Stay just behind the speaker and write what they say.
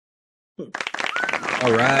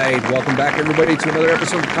All right, welcome back, everybody, to another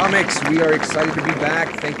episode of Comix. We are excited to be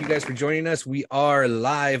back. Thank you guys for joining us. We are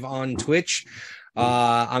live on Twitch.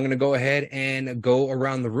 I'm going to go ahead and go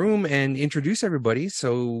around the room and introduce everybody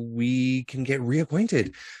so we can get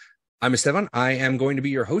reacquainted. I'm Esteban. I am going to be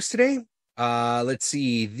your host today. Let's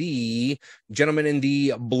see, the gentleman in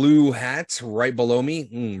the blue hat right below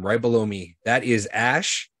me. That is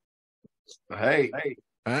Ash. Hey.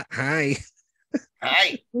 Hi.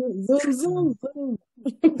 Hi. Zoom, zoom, zoom.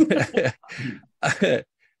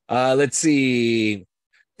 Let's see.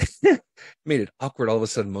 Made it awkward all of a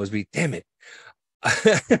sudden, Mosby. Damn it.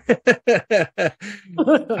 The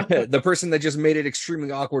person that just made it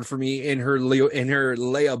extremely awkward for me in her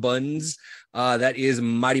Leia buns. That is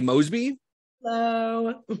Mighty Mosby.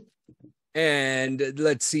 Hello. And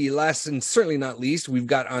let's see, last and certainly not least, we've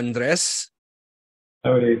got Andres.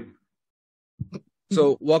 Howdy.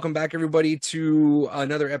 So welcome back, everybody, to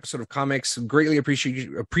another episode of Comix. Greatly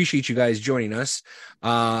appreciate you guys joining us.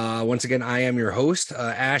 Once again, I am your host.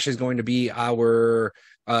 Ash is going to be our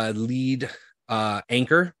lead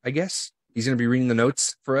anchor, I guess. He's going to be reading the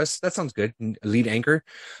notes for us. That sounds good. Lead anchor.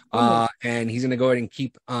 And he's going to go ahead and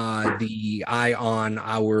keep the eye on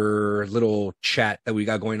our little chat that we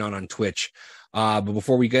got going on Twitch. But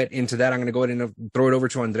before we get into that, I'm going to go ahead and throw it over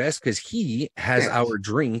to Andres because he has our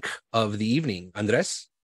drink of the evening. Andres?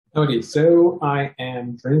 Howdy. So I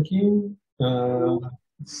am drinking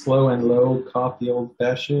Slow and Low Coffee Old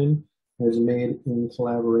Fashioned. It was made in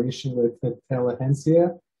collaboration with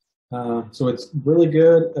Intelligentsia. So it's really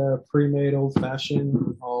good, pre-made old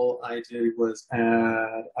fashioned. All I did was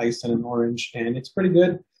add ice and an orange, and it's pretty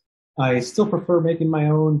good. I still prefer making my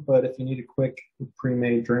own, but if you need a quick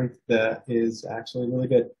pre-made drink, that is actually really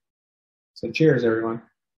good. So cheers, everyone.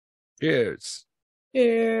 Cheers.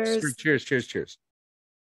 Cheers. Cheers.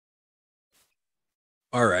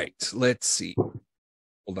 All right, let's see.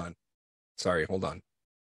 Hold on. Sorry, hold on.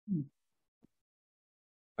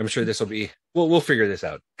 I'm sure this will be, we'll figure this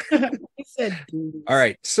out. He said, all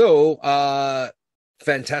right, so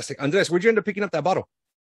fantastic. Andres, where'd you end up picking up that bottle?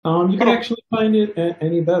 You can actually find it at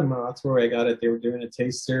any Bevmo. That's where I got it. They were doing a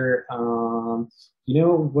taster. You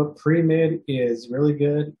know what pre-made is really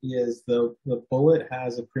good is the Bullet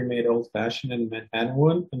has a pre-made old fashioned and Manhattan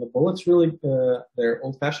one, and the Bullet's really their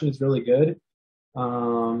old fashioned is really good.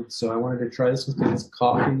 So I wanted to try this one because it's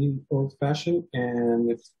coffee old fashioned, and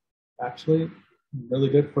it's actually really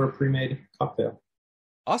good for a pre-made cocktail.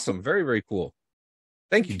 Awesome, very, very cool.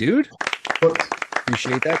 Thank you, dude. Whoops.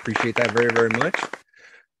 Appreciate that very, very much.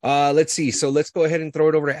 Let's see. So let's go ahead and throw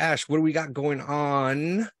it over to Ash. What do we got going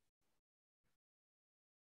on?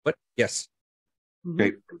 What? Yes.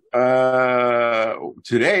 Okay.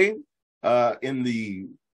 Today, in the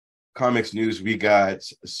comics news, we got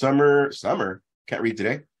Summer. Can't read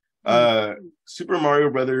today. Super Mario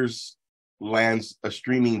Brothers lands a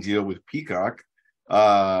streaming deal with Peacock.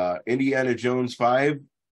 Indiana Jones 5,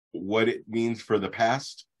 what it means for the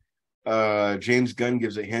past. James Gunn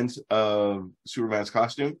gives a hint of Superman's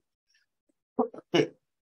costume. And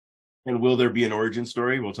will there be an origin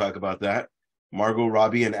story? We'll talk about that. Margot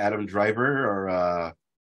Robbie and Adam Driver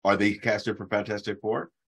are they casted for Fantastic Four?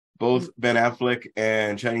 Both Ben Affleck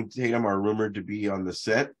and Channing Tatum are rumored to be on the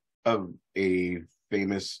set of a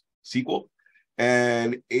famous sequel.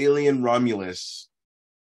 And Alien Romulus,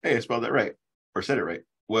 hey, I spelled that right, or said it right,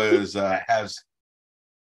 was has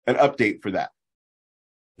an update for that.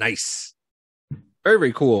 Nice. Very,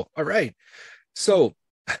 very cool. All right. So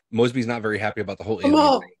Mosby's not very happy about the whole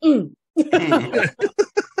alien thing.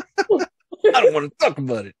 I don't want to talk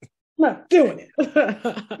about it. Not doing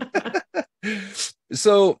it.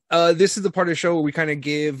 So this is the part of the show where we kind of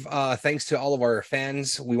give thanks to all of our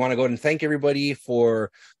fans. We want to go ahead and thank everybody for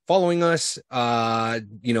following us,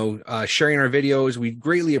 sharing our videos. We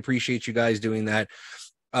greatly appreciate you guys doing that.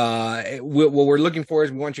 What we're looking for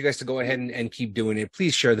is we want you guys to go ahead and keep doing it.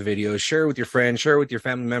 Please share the videos, share it with your friends, share it with your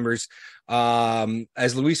family members.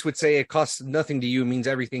 As Luis would say, it costs nothing to you, it means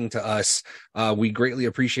everything to us. We greatly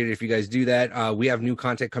appreciate it if you guys do that. We have new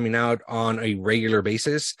content coming out on a regular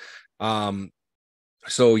basis.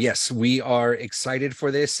 So yes, we are excited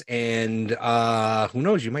for this, and who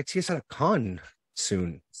knows, you might see us at a con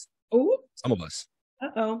soon. Oh, Some of us.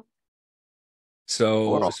 uh-oh.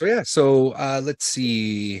 So let's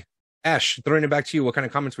see. Ash, throwing it back to you. What kind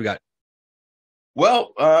of comments we got?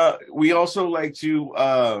 Well, we also like to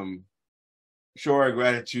show our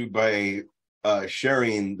gratitude by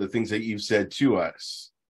sharing the things that you've said to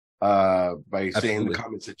us, by saying the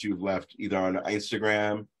comments that you've left either on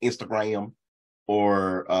Instagram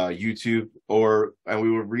or YouTube, and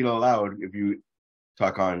we will read aloud if you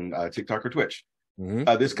talk on TikTok or Twitch.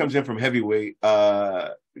 This comes in from Heavyweight.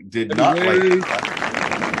 Did not like the Flash.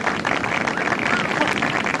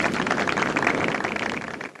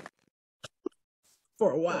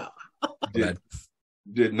 For a while.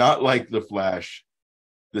 Did not like the Flash.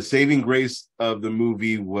 The saving grace of the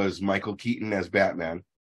movie was Michael Keaton as Batman.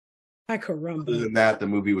 I caramba. Other than that, the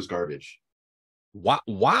movie was garbage.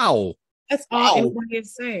 Wow. That's all anybody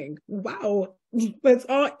is saying. Wow. That's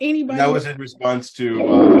all anybody. That was in response to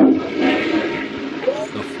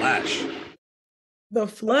the Flash. The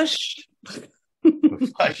Flush.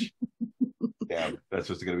 The Flash. Damn, that's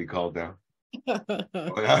what's going to be called now.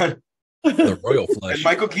 Going on. The Royal Flush. And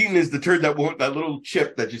Michael Keaton is the turd that little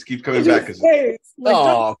chip that just keeps coming back.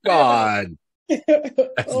 Oh God!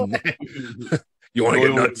 That's you want to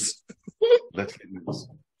get nuts? Let's get nuts.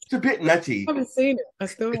 It's a bit nutty. I haven't seen it. I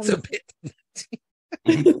still It's a haven't. bit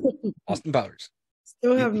nutty. Austin Powers.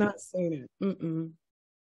 Still have not seen it.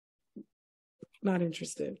 Not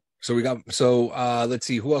interested. So let's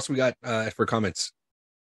see who else we got for comments.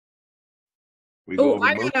 We go over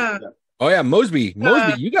I most got of that. Oh yeah, Mosby,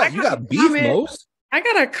 you got beef, Mos. I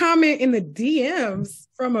got a comment in the DMs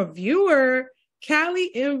from a viewer,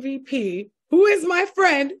 Callie MVP, who is my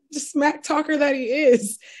friend, just smack talker that he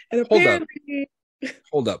is. And apparently,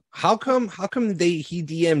 Hold up. How come he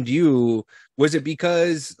DM'd you? Was it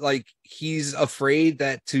because like he's afraid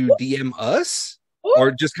that to DM us?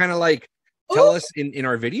 Or just kind of like tell us in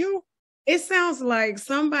our video? it sounds like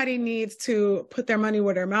somebody needs to put their money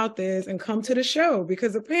where their mouth is and come to the show,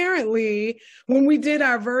 because apparently when we did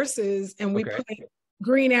our verses and we played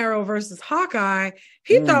Green Arrow versus Hawkeye,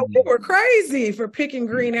 he thought we were crazy for picking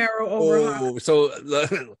Green Arrow over Hawkeye. So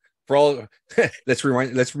for all let's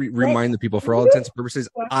remind the people, for all intents and purposes,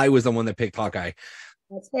 I was the one that picked Hawkeye.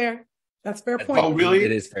 That's fair. That's fair point. Oh, really?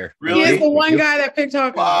 It is fair. Really? He is the one guy that picked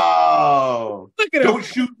Hawkeye. Wow. Look at him. Don't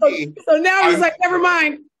shoot me. So now he's like, never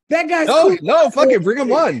mind. That guy's no, fuck it, bring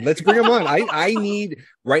him on. Let's bring him on. I need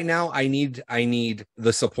right now. I need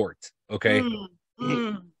the support. Okay.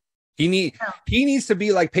 He needs to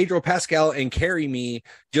be like Pedro Pascal and carry me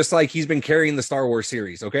just like he's been carrying the Star Wars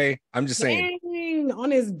series. Okay, I'm just saying. Dang,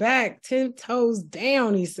 on his back, 10 toes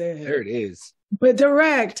down. He said. There it is. But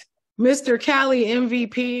direct, Mr. Cali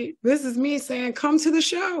MVP. This is me saying, come to the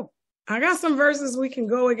show. I got some verses we can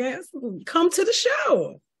go against. Come to the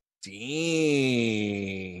show.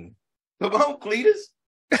 Dang. Come on, Cletus.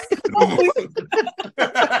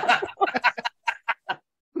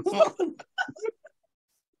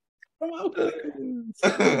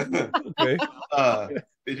 Okay.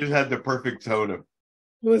 It just had the perfect tone of.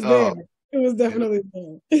 It was there. It was definitely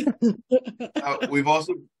there. We've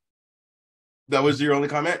also. That was your only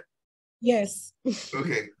comment? Yes.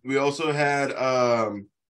 Okay. We also had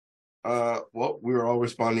well, we were all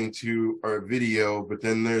responding to our video, but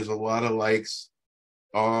then there's a lot of likes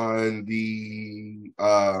on the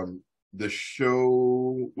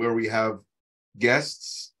show where we have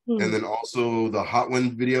guests, and then also the Hot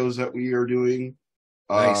One videos that we are doing.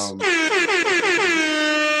 Nice.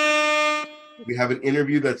 We have an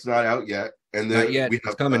interview that's not out yet, and then we have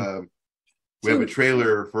it's coming. We have a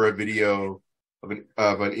trailer for a video of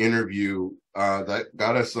an interview that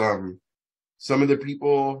got us some of the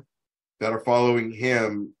people that are following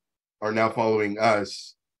him are now following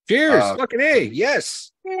us. Cheers, fucking A,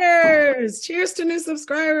 yes. Cheers. Cheers to new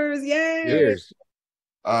subscribers. Yay. Cheers.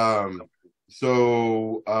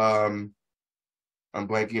 So I'm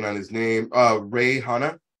blanking on his name. Ray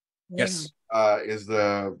Hanna. Yes. Is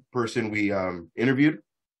the person we interviewed.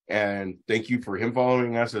 And thank you for him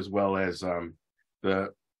following us, as well as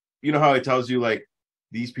you know how it tells you like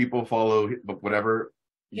these people follow, but whatever,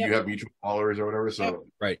 you have mutual followers or whatever. So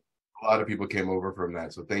right. A lot of people came over from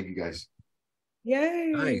that. So thank you guys.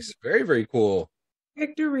 Yay. Nice. Very, very cool.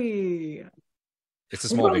 Victory. It's a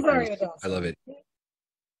small victory. I love it.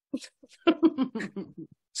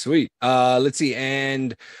 Sweet. Let's see.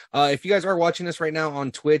 And if you guys are watching us right now on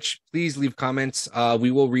Twitch, please leave comments. We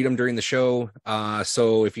will read them during the show.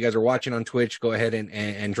 So if you guys are watching on Twitch, go ahead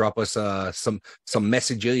and drop us some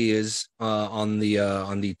messages on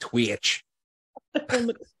the Twitch.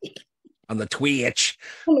 On the Twitch.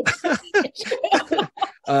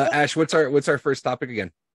 Ash, what's our first topic again?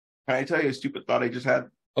 Can I tell you a stupid thought I just had?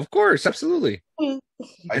 Of course, absolutely.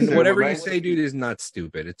 And whatever you say, dude, is not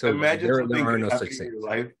stupid. It's imagine there something are no happen such in things. your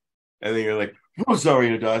life, and then you're like, "Oh, sorry,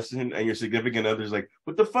 to Dawson," and your significant other's like,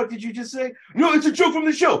 "What the fuck did you just say?" No, it's a joke from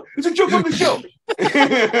the show. It's a joke from the show.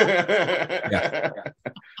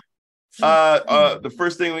 The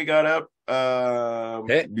first thing we got up,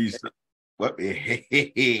 what?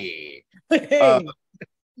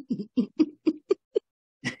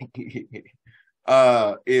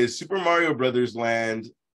 is Super Mario Brothers Land.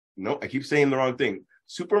 No, I keep saying the wrong thing.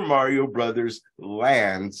 Super Mario Brothers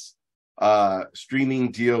Land's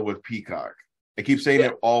streaming deal with Peacock. I keep saying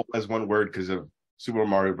it all as one word because of Super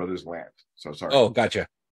Mario Brothers Land. So sorry. Oh, gotcha.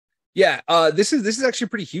 Yeah, this is actually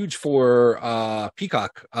pretty huge for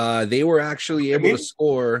Peacock. They were actually able to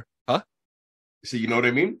score. Huh? So you know what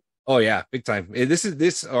I mean? Oh yeah, big time. This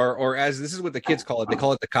is what the kids call it. They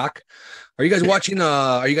call it the cock. Are you guys watching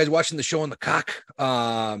the show on the cock?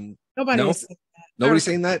 Nobody's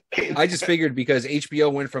saying that. I just figured because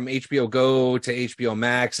HBO went from HBO Go to HBO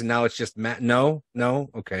Max and now it's just no.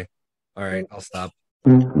 Okay. All right, I'll stop.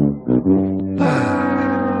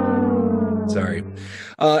 Sorry.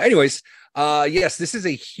 Anyways, yes, this is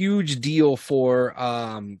a huge deal for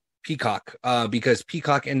Peacock because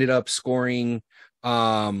Peacock ended up scoring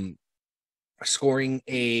the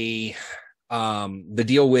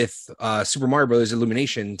deal with Super Mario Brothers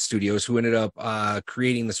Illumination Studios, who ended up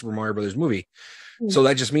creating the Super Mario Brothers movie. So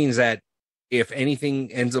that just means that if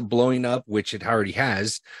anything ends up blowing up, which it already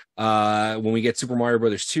has, when we get Super Mario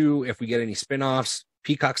Brothers 2, if we get any spinoffs,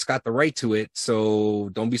 Peacock's got the right to it. So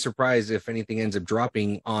don't be surprised if anything ends up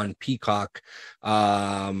dropping on Peacock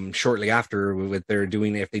shortly after what they're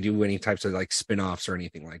doing, if they do any types of like spinoffs or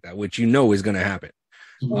anything like that, which is going to happen.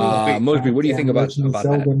 Mosby, what do you think about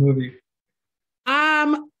that movie?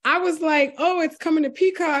 I was like, oh, it's coming to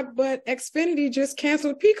Peacock, but Xfinity just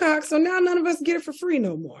canceled Peacock, so now none of us get it for free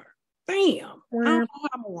no more. Damn, I don't know how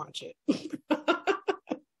I'm gonna watch it.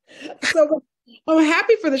 So I'm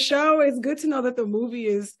happy for the show. It's good to know that the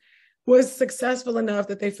movie was successful enough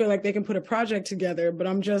that they feel like they can put a project together. But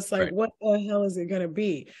I'm just like, what the hell is it gonna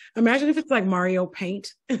be? Imagine if it's like Mario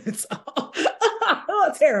Paint. It's all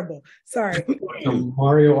terrible. Sorry. A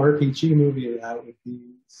Mario RPG movie that would be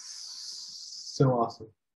so awesome.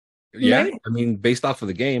 Yeah, I mean, based off of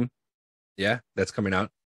the game, yeah, that's coming out.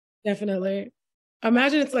 Definitely.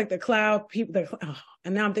 Imagine it's like the cloud people,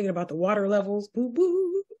 and now I'm thinking about the water levels. Boo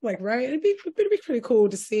boo, like right. It'd be pretty cool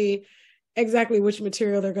to see exactly which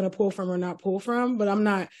material they're going to pull from or not pull from. But I'm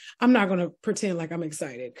not going to pretend like I'm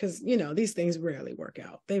excited because these things rarely work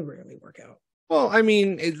out. They rarely work out. Well, I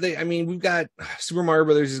mean, we've got Super Mario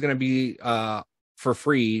Brothers is going to be for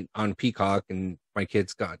free on Peacock, and my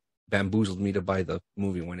kids got bamboozled me to buy the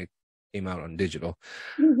movie when it came out on digital.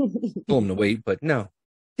 Told them to wait, but no,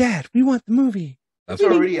 Dad, we want the movie. It's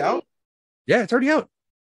already out? Yeah, it's already out.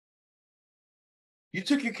 You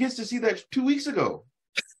took your kids to see that 2 weeks ago.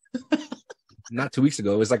 Not 2 weeks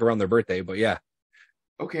ago. It was like around their birthday, but yeah.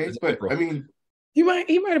 Okay, but April. I mean, he might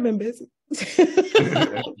have been busy.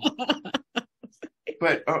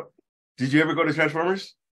 But did you ever go to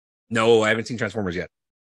Transformers? No, I haven't seen Transformers yet.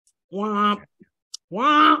 Womp.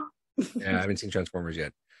 Womp. Yeah, I haven't seen Transformers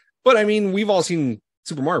yet. But I mean, we've all seen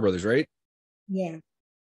Super Mario Brothers, right? Yeah.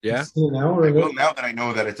 Yeah. Well, now that I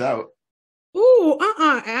know that it's out. Ooh,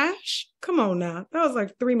 Ash. Come on now. That was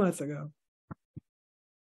like 3 months ago.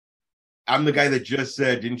 I'm the guy that just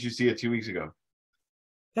said, didn't you see it 2 weeks ago?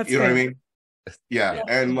 That's you know what I mean? Yeah.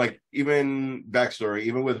 And like even backstory,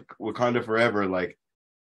 even with Wakanda Forever, like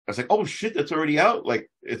I was like, oh shit, that's already out. Like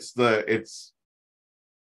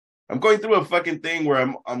I'm going through a fucking thing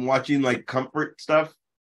where I'm watching like comfort stuff.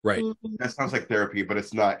 Right. That sounds like therapy, but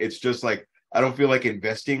it's not. It's just like I don't feel like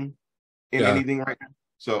investing in anything right now.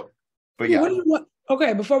 So, but yeah.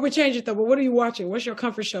 Okay, before we change it though, but what are you watching? What's your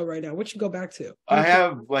comfort show right now? What you go back to? I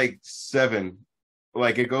have like 7.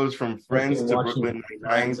 Like it goes from Friends to Brooklyn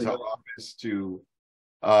Nine-Nine to Office to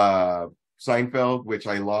Seinfeld, which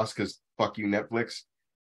I lost because fuck you Netflix.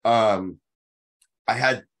 I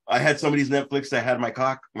had somebody's Netflix that had my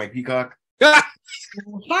Peacock.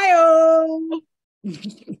 Ohio.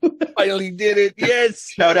 Finally did it. Yes.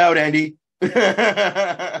 Shout out, Andy.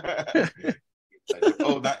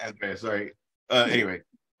 Oh, not Andrea. Sorry. Anyway,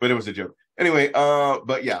 but it was a joke. Anyway,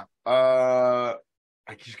 but yeah. I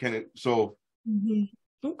just can't. So.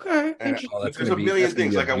 Okay. There's a million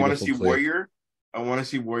things. Like I want to see Warrior. I want to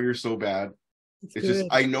see Warrior so bad. It's just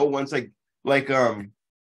I know once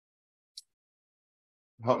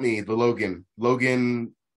help me, the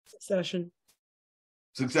Logan Succession.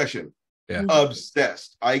 Yeah.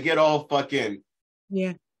 Obsessed. I get all fucking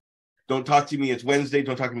don't talk to me, it's Wednesday,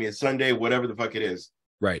 don't talk to me, it's Sunday, whatever the fuck it is.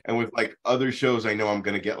 Right. And with like other shows I know I'm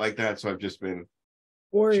gonna get like that, so I've just been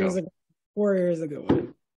Warrior is a good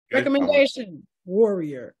one. Recommendation.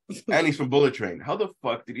 Warrior. And he's from Bullet Train. How the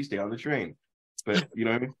fuck did he stay on the train? But you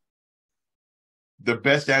know what I mean? The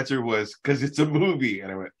best answer was because it's a movie.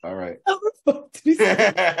 And I went, all right. How the fuck did he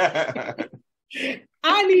say?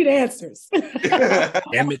 I need answers.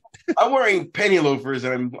 Damn it. I'm wearing penny loafers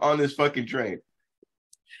and I'm on this fucking train.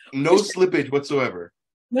 No slippage whatsoever.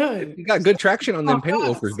 None. You got good traction on them pant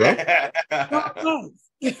loafers, bro.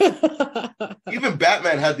 Even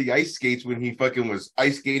Batman had the ice skates when he fucking was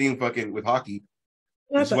ice skating fucking with hockey.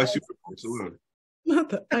 That's why Superman saloon. Not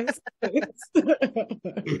the ice skates.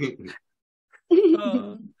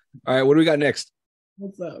 All right, what do we got next?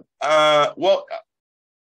 What's up? Well,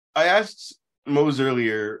 I asked Mose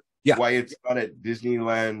earlier why it's not at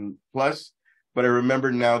Disneyland Plus, but I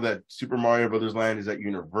remember now that Super Mario Brothers Land is at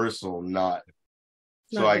Universal, not.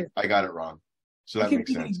 So I got it wrong. So that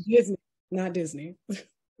makes sense. Disney, not Disney.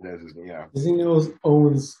 Disney, yeah. Disney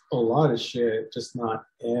owns a lot of shit, just not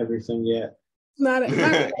everything yet. Not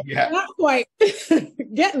quite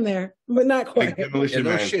getting there, but not quite. Like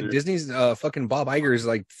no shit. Disney's fucking Bob Iger is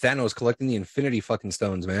like Thanos collecting the Infinity fucking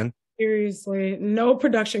stones, man. Seriously, no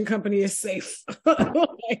production company is safe.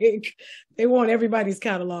 Like they want everybody's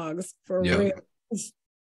catalogs for real.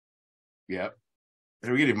 Yeah,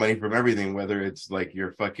 they're getting money from everything, whether it's like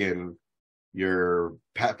your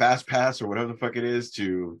fast pass or whatever the fuck it is,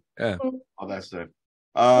 to all that stuff.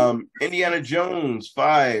 Indiana Jones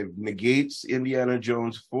 5 negates Indiana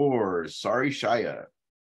Jones 4. Sorry, Shia.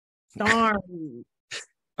 Darn.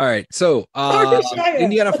 All right, so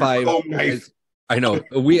Indiana 5. Oh, nice. I know.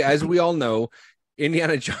 As we all know,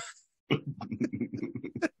 Indiana Jones.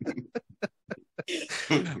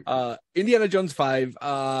 Indiana Jones 5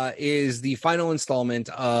 is the final installment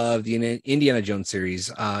of the Indiana Jones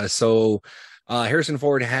series. So Harrison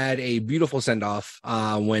Ford had a beautiful send-off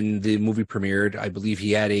when the movie premiered. I believe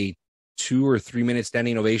he had a 2 or 3 minute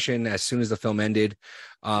standing ovation as soon as the film ended.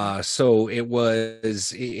 So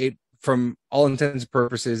it from all intents and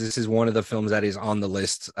purposes, this is one of the films that is on the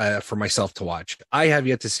list for myself to watch. I have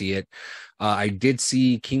yet to see it. I did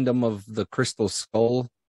see Kingdom of the Crystal Skull.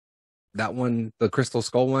 That one, the Crystal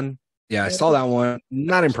Skull one. Yeah, I saw that one.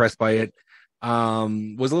 Not impressed by it.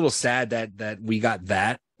 Was a little sad that we got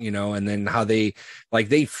that, and then how they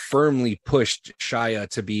firmly pushed Shia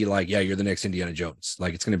to be like, yeah, you're the next Indiana Jones.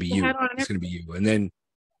 Like, it's going to be you. It's going to be you. And then,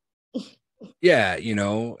 yeah,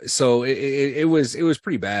 so it was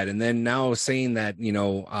pretty bad. And then now saying that,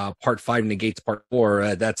 part 5 negates part 4,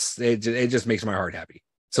 it just makes my heart happy.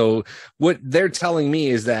 So what they're telling me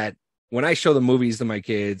is that when I show the movies to my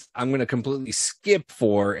kids, I'm going to completely skip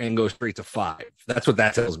 4 and go straight to 5. That's what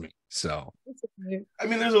that tells me. So, I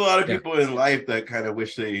mean, there's a lot of people in life that kind of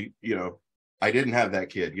wish they, I didn't have that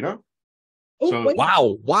kid, So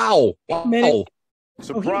wow.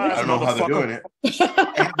 Surprise! I don't know how they're doing it.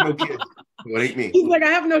 I have no kids. So it ain't me. He's like, I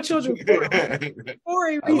have no children for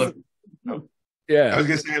a reason. I was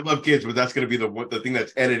gonna say I love kids, but that's gonna be the thing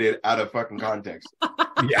that's edited out of fucking context.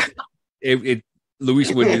 Yeah,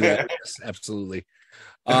 Luis would do that. Yes, absolutely.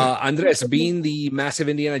 Andres, being the massive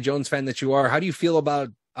Indiana Jones fan that you are, how do you feel about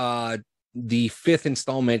the 5th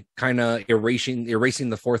installment kind of erasing the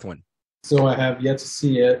 4th one? So I have yet to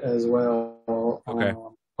see it as well. Okay.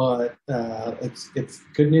 But it's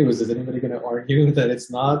good news. Is anybody going to argue that it's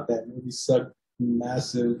not? That movie sucked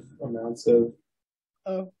massive amounts of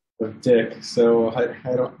dick. So I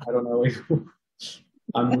don't know.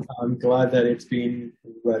 I'm glad that it's being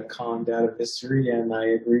retconned out of history, and I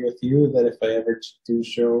agree with you that if I ever do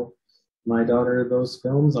show my daughter those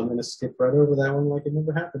films, I'm going to skip right over that one like it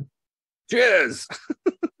never happened. Cheers!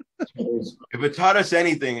 If it taught us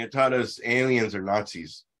anything, it taught us aliens are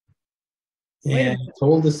Nazis. And it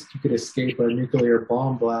told us you could escape a nuclear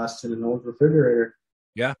bomb blast in an old refrigerator.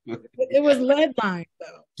 Yeah. It was lead line,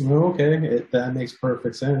 though. Okay, that makes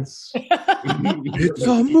perfect sense. It's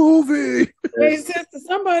a movie. It made sense to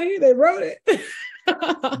somebody. They wrote it.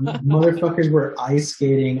 Motherfuckers were ice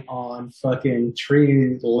skating on fucking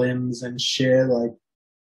tree limbs and shit. Like,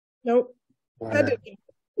 nope. I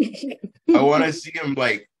want to see him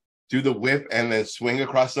like do the whip and then swing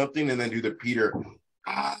across something and then do the Peter.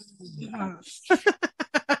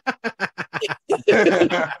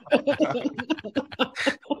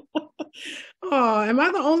 Oh, am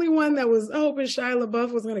I the only one that was hoping Shia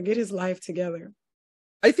LaBeouf was going to get his life together?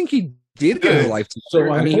 I think he did get his life together.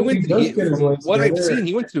 So I mean, I've seen,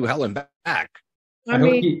 he went through hell and back. I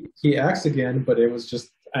mean, he acts again, but it was just,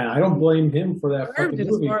 and I don't blame him for that fucking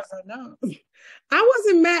movie. As far as I know. I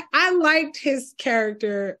wasn't mad. I liked his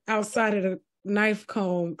character outside of the knife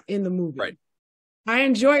comb in the movie. Right. I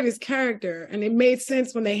enjoyed his character, and it made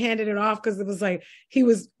sense when they handed it off because it was like he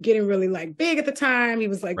was getting really like big at the time. He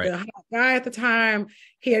was like the hot guy at the time.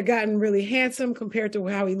 He had gotten really handsome compared to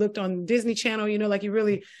how he looked on Disney Channel. Like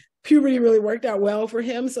puberty really worked out well for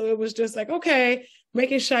him. So it was just like, okay,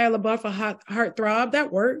 making Shia LaBeouf a hot heartthrob,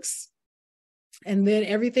 that works. And then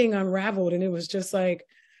everything unraveled, and it was just like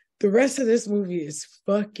the rest of this movie is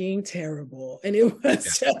fucking terrible. And it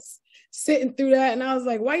was just sitting through that. And I was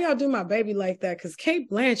like, why y'all do my baby like that? Because Kate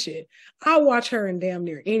Blanchett, I'll watch her in damn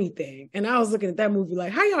near anything. And I was looking at that movie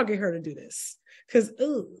like, how y'all get her to do this? Because,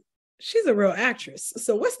 she's a real actress.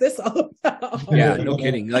 So what's this all about? Yeah, no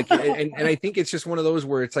kidding. Like, and I think it's just one of those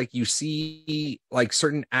where it's like you see like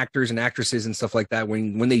certain actors and actresses and stuff like that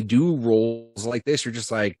when they do roles like this, you're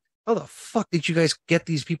just like, how the fuck did you guys get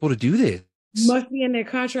these people to do this? Must be in their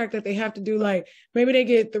contract that they have to do, like, maybe they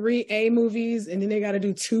get 3 A movies and then they got to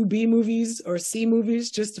do 2 B movies or C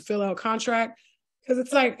movies just to fill out contract. Because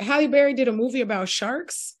it's like Halle Berry did a movie about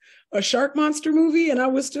sharks, a shark monster movie. And I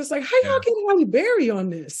was just like, how y'all get Halle Berry on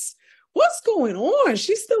this? What's going on?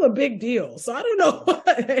 She's still a big deal. So I don't know what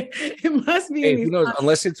it must be. Hey, who knows?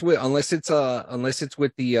 Unless it's with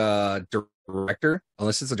the director,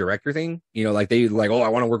 unless it's a director thing, like they like, oh, I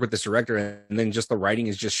want to work with this director, and then just the writing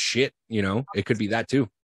is just shit, it could be that too.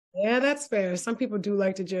 Yeah, that's fair. Some people do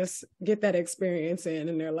like to just get that experience in,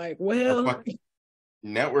 and they're like, well,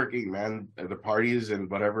 networking, man, at the parties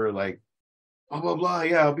and whatever, like blah blah blah,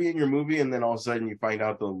 yeah, I'll be in your movie, and then all of a sudden you find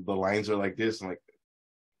out the lines are like this, and like,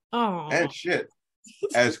 oh, and shit.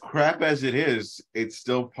 As crap as it is, it's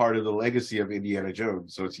still part of the legacy of Indiana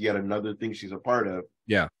Jones, so it's yet another thing she's a part of.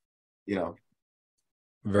 Yeah.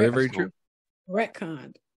 Very, very true.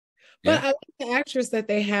 Retconned. But I like the actress that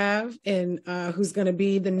they have, and who's going to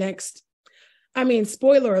be the next. I mean,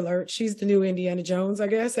 spoiler alert, she's the new Indiana Jones, I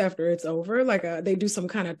guess, after it's over. Like they do some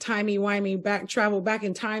kind of timey-wimey travel back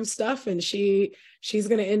in time stuff, and she's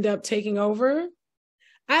going to end up taking over.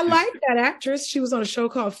 I like that actress. She was on a show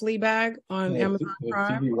called Fleabag on Amazon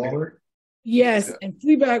Prime. Yes, and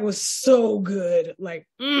Fleabag was so good. Like,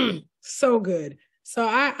 so good. So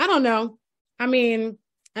I don't know. I mean,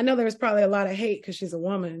 I know there's probably a lot of hate because she's a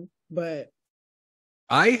woman, but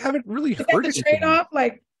I haven't really heard the trade-off,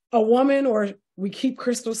 like a woman, or we keep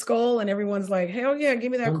Crystal Skull, and everyone's like, hell yeah, give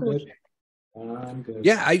me that cool shit. I'm good.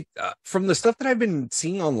 Yeah, I from the stuff that I've been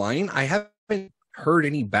seeing online, I haven't heard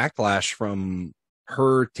any backlash from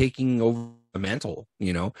her taking over the mantle.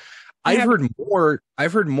 I've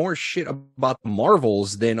heard more shit about the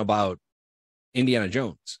Marvels than about Indiana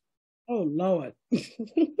Jones. Oh Lord.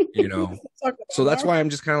 So that's why I'm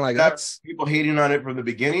just kind of like, that's people hating on it from the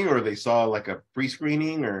beginning, or they saw like a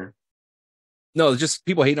pre-screening, or no, just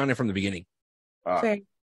people hating on it from the beginning.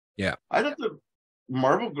 Yeah, I thought the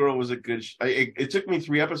Marvel Girl was a good it took me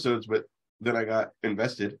 3 episodes, but then I got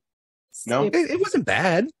invested. No, it wasn't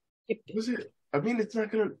bad. Was it? I mean, it's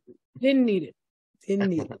not gonna. Didn't need it.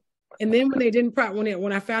 And then when they didn't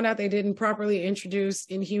when I found out they didn't properly introduce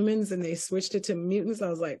Inhumans and they switched it to mutants, I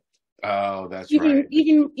was like, oh, that's right.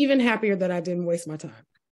 Even happier that I didn't waste my time.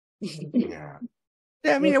 Yeah.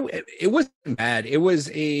 I mean, it wasn't bad. It was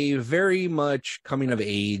a very much coming of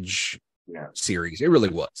age series. It really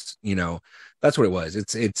was. That's what it was.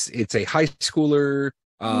 It's a high schooler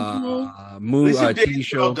TV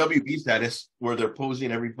show. WB status where they're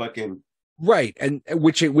posing every fucking. Right, and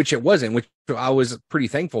which it wasn't, which I was pretty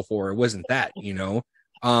thankful for. It wasn't that,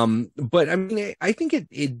 but I mean, I think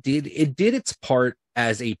it did its part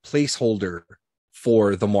as a placeholder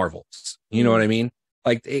for the Marvels. You know what I mean?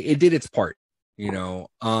 Like it did its part. Is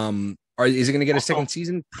it going to get a second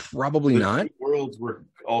season? Probably not. Worlds were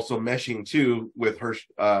also meshing too with her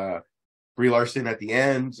Brie Larson at the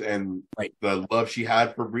end, and the love she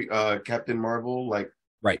had for Captain Marvel. Like,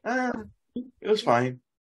 it was fine.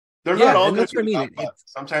 They're not all going to be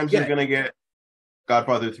sometimes they're going to get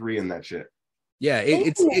Godfather 3 and that shit. Yeah,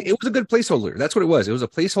 it was a good placeholder. That's what it was. It was a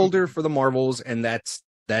placeholder for the Marvels, and that's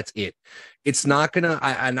it. It's not gonna.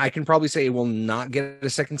 I can probably say it will not get a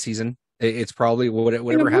second season. It's probably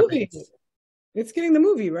whatever happens. It's getting the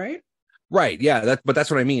movie, right? Right. Yeah. But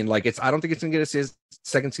that's what I mean. Like, I don't think it's gonna get a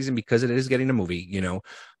second season because it is getting a movie.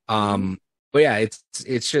 But yeah, it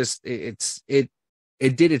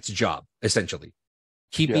did its job essentially.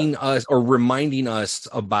 Keeping us or reminding us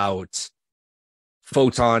about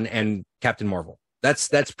Photon and Captain Marvel. That's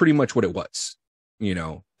pretty much what it was.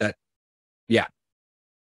 I'm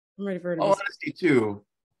ready for it. Honesty too,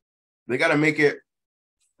 they got to make it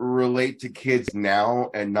relate to kids now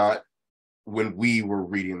and not when we were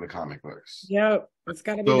reading the comic books. Yep, it's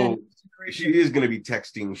got to be. So she is going to be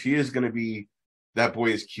texting. She is going to be that boy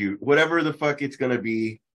is cute. Whatever the fuck it's going to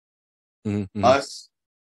be. Mm-hmm. Us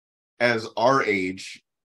as our age,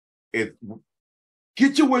 it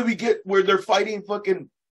get to where they're fighting fucking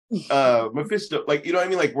Mephisto. Like, you know what I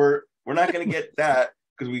mean? Like we're not gonna get that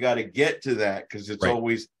because we got to get to that because it's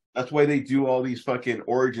always that's why they do all these fucking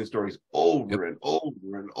origin stories over and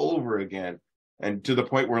over and over again, and to the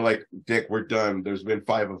point where like, Dick, we're done. There's been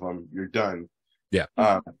 5 of them. You're done. Yeah.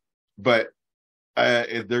 But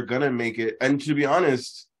if they're gonna make it, and to be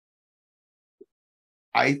honest,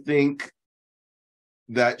 I think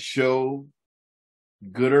that show,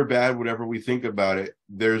 good or bad, whatever we think about it,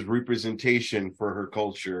 there's representation for her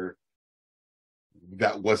culture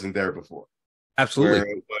that wasn't there before. Absolutely. Where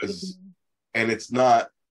it was, and it's not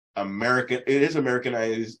American. It is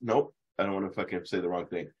Americanized. Nope, I don't want to fucking say the wrong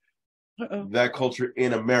thing. That culture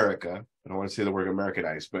in America. I don't want to say the word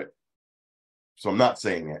Americanized, but so I'm not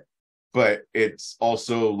saying it. But it's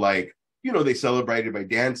also like, you know, they celebrated by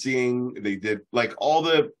dancing. They did like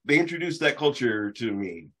they introduced that culture to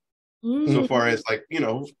me. So far as like, you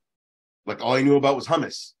know, like all I knew about was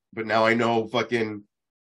hummus, but now I know fucking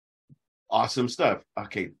awesome stuff.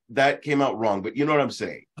 Okay, that came out wrong, but you know what I'm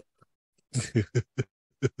saying.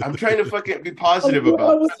 I'm trying to fucking be positive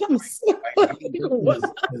about it. Is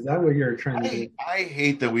that what you're trying to do? I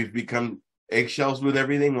hate that we've become eggshells with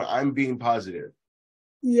everything when I'm being positive.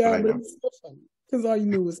 Yeah, but it's so funny because all you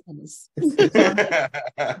knew was hummus.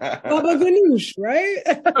 Baba Ganoush, right?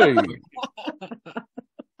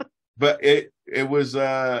 But it was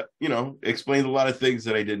you know, explained a lot of things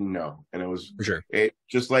that I didn't know, and it was for sure. It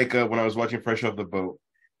just like when I was watching Fresh Off the Boat,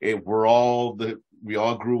 we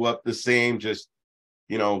all grew up the same, just,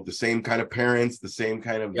 you know, the same kind of parents, the same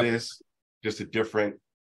kind of this, just a different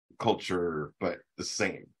culture, but the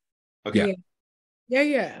same. Okay.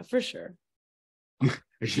 Yeah, for sure.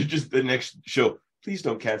 I should just the next show. Please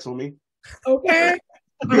don't cancel me. Okay.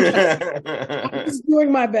 I'm just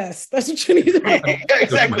doing my best. That's what you need to know.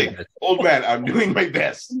 Exactly. Old man, I'm doing my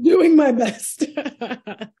best. Doing my best.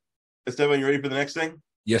 Esteban, you ready for the next thing?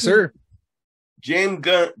 Yes, sir. James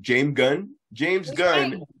Gunn.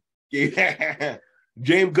 Yeah.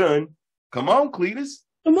 James Gunn. Come on, Cletus.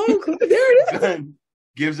 Come on, Cletus. There it is. Gunn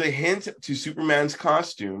gives a hint to Superman's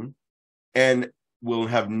costume and will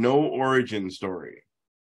have no origin story.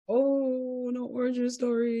 Oh, no origin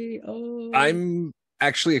story. Oh, I'm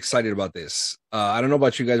actually excited about this. I don't know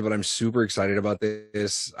about you guys, but I'm super excited about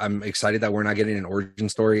this. I'm excited that we're not getting an origin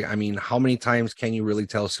story. I mean, how many times can you really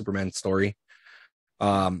tell Superman's story?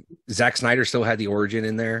 Zack Snyder still had the origin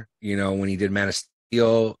in there, you know, when he did Man of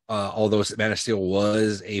Steel, although Man of Steel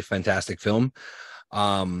was a fantastic film.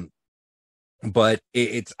 But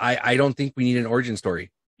I don't think we need an origin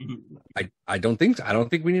story. I don't think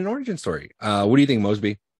we need an origin story. What do you think,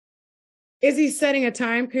 Mosby? Is he setting a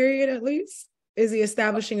time period at least? Is he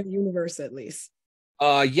establishing a universe at least?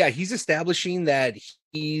 Yeah, he's establishing that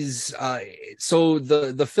he's so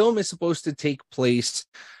the film is supposed to take place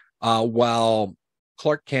while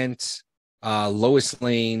Clark Kent, Lois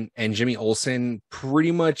Lane, and Jimmy Olsen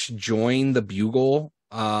pretty much join the Bugle,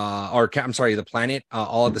 the planet,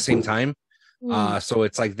 all at the same time. So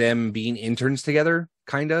it's like them being interns together,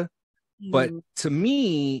 kind of. But to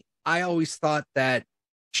me, I always thought that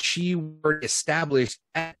she were established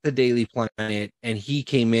at the Daily Planet and he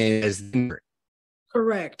came in as the intern.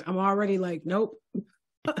 Correct. I'm already like, nope.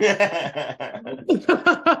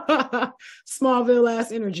 Smallville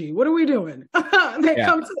ass energy. What are we doing?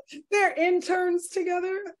 They're interns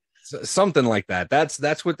together. So, something like that.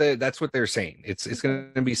 That's what they're saying. It's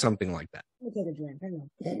going to be something like that. I'll take a drink. Hang on.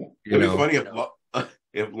 It'd be funny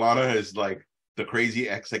if Lana is like the crazy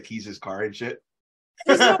ex that keys his car and shit.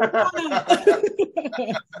 There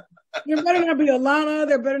better not be a Lana.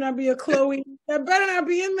 There better not be a Chloe. There better not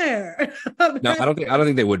be in there. No, I don't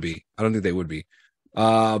think they would be.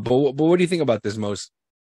 But what do you think about this, Mos?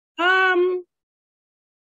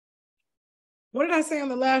 What did I say on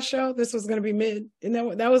the last show? This was going to be mid, and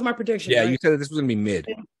that was my prediction. Yeah, right? you said that this was going to be mid.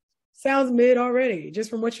 Sounds mid already, just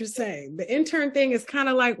from what you're saying. The intern thing is kind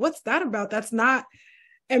of like, what's that about? That's not.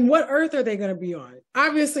 And what Earth are they going to be on?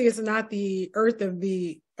 Obviously, it's not the Earth of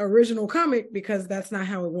the original comic because that's not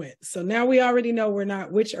how it went. So now we already know we're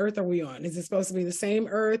not. Which Earth are we on? Is it supposed to be the same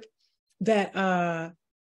Earth that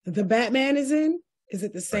the Batman is in? Is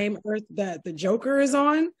it the same Earth that the Joker is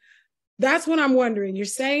on? That's what I'm wondering. You're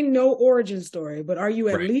saying no origin story, but are you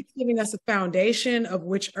at least giving us a foundation of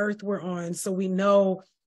which Earth we're on so we know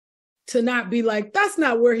to not be like, that's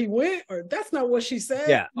not where he went or that's not what she said?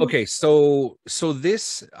 Yeah. Okay. So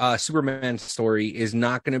this Superman story is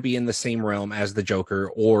not going to be in the same realm as the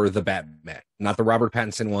Joker or the Batman. Not the Robert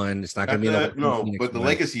Pattinson one. It's not going to be but the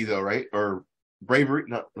Legacy though, right? Or Bravery?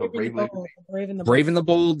 No, Brave and the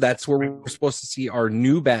Bold. That's where we're supposed to see our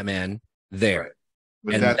new Batman there. Right.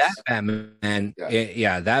 But and that Batman,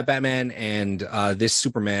 that Batman and this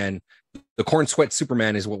Superman, the corn sweat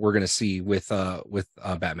Superman is what we're going to see with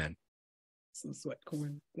Batman. Some sweat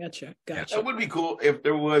corn. Gotcha. That would be cool if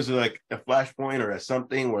there was like a flashpoint or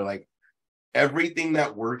something where like everything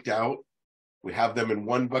that worked out, we have them in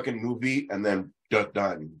one fucking movie and then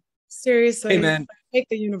done. Seriously, Hey man, make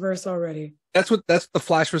the universe already. that's the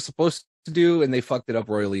Flash was supposed to do, and they fucked it up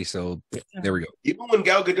royally. So there we go. Even when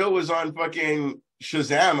Gal Gadot was on fucking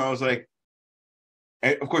Shazam, I was like,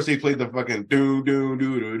 and of course they played the fucking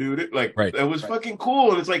do, like Right. it was fucking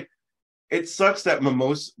cool. And it's like, it sucks that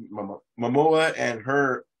Momoa and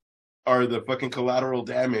her are the fucking collateral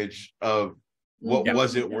damage of what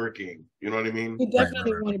wasn't working. You know what I mean? We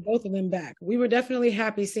definitely wanted both of them back. We were definitely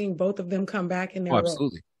happy seeing both of them come back in their roles.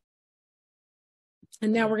 Absolutely.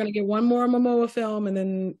 And now we're gonna get one more Momoa film, and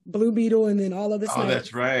then Blue Beetle, and then all of this. Oh,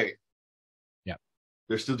 that's right. Yeah,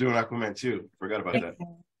 they're still doing Aquaman too. Forgot about that.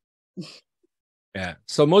 Yeah.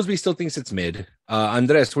 So Mosby still thinks it's mid.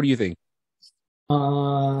 Andres, what do you think? You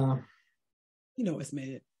know it's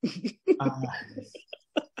mid.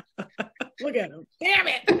 Look at him. Damn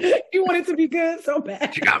it. You want it to be good so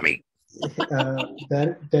bad. You got me.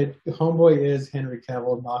 That homeboy is Henry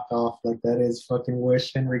Cavill knockoff. Like that is fucking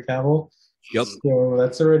Wish Henry Cavill. Yep. So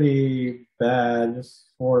that's already bad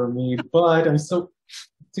for me. But I'm so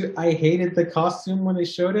dude, I hated the costume when they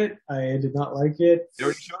showed it. I did not like it. They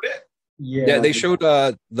already showed it? Yeah, they showed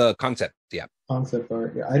the concept. Yeah. Concept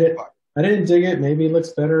art. Yeah. I didn't dig it. Maybe it looks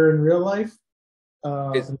better in real life.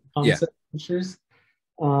 Concept pictures.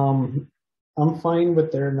 I'm fine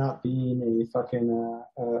with there not being a fucking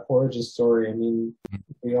origin story. I mean,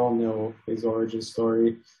 we all know his origin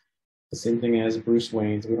story. The same thing as Bruce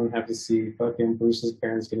Wayne's. We don't have to see fucking Bruce's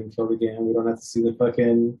parents getting killed again. We don't have to see the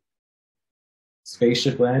fucking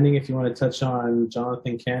spaceship landing. If you want to touch on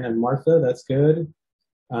Jonathan Kent and Martha, that's good.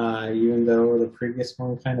 Even though the previous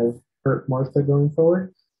one kind of hurt Martha going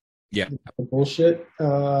forward. Yeah. The bullshit.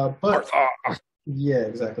 But Martha. Yeah,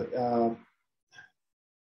 exactly.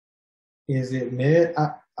 Is it mid?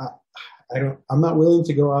 I'm not willing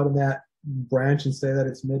to go out in that branch and say that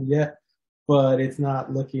it's mid yet, but it's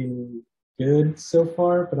not looking good so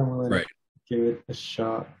far. But I'm willing to give it a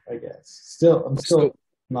shot, I guess. I'm still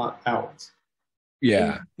not out.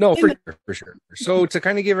 Yeah, no, for sure. So to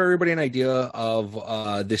kind of give everybody an idea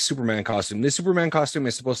of this Superman costume is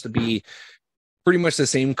supposed to be pretty much the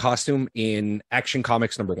same costume in Action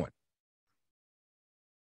Comics #1.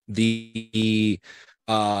 The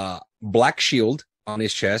black shield on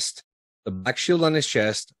his chest,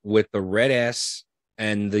 with the red S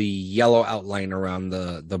and the yellow outline around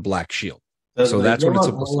the black shield. So that's what it's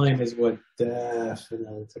supposed to be. The yellow outline is what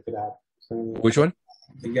definitely took it out. So, which one?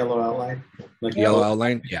 The yellow outline. Like yellow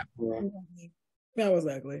outline? Yeah. That was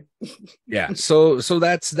ugly. Yeah. So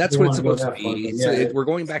that's what it's supposed to be. We're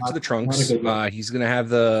going back to the trunks. He's gonna have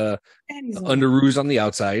the underoos on the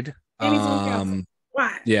outside.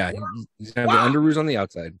 Yeah, he's gonna have the underoos on the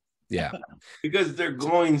outside. Yeah. Because they're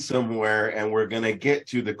going somewhere and we're gonna get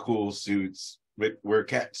to the cool suits. We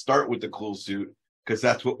can't start with the cool suit because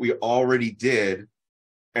that's what we already did,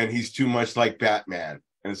 and he's too much like Batman.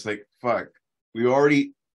 And it's like, fuck. We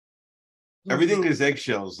already everything is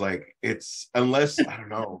eggshells. Like it's unless I don't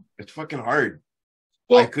know, it's fucking hard.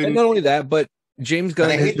 Well, and not only that, but James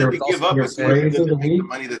Gunn. I hate that they give up the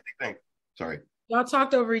money that they think. Sorry, y'all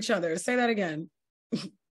talked over each other. Say that again.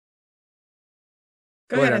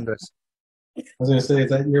 Go ahead, Andres. I was gonna say, is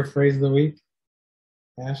that your phrase of the week,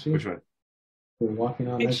 Ashley? Which one? We're walking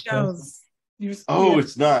on eggshells.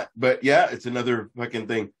 It's not, but yeah, it's another fucking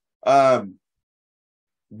thing.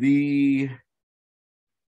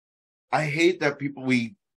 I hate that people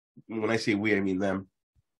when I say we, I mean them.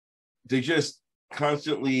 They just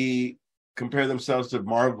constantly compare themselves to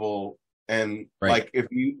Marvel, and like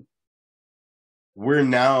we're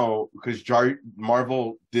now because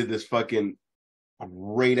Marvel did this fucking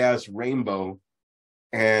great ass rainbow,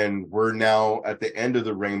 and we're now at the end of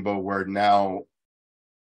the rainbow where now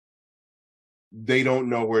they don't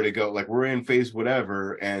know where to go. Like we're in phase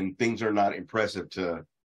whatever, and things are not impressive to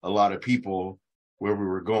a lot of people where we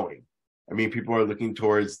were going. I mean, people are looking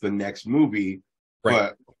towards the next movie,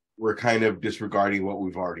 but we're kind of disregarding what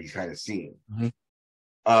we've already kind of seen. Mm-hmm.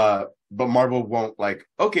 But Marvel won't like,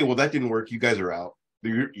 okay, well, that didn't work. You guys are out.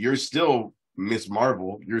 You're still Miss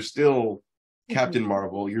Marvel. You're still Captain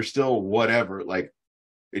Marvel. You're still whatever. Like,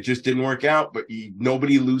 it just didn't work out, but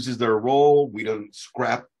nobody loses their role. We don't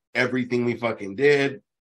scrap everything we fucking did.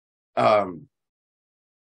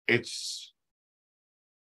 It's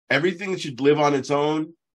everything should live on its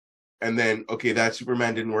own. And then, okay, that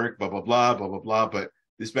Superman didn't work, blah, blah, blah, blah, blah, blah. But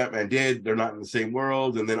this Batman did. They're not in the same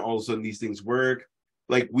world. And then all of a sudden these things work.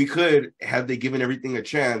 Like we could, had they given everything a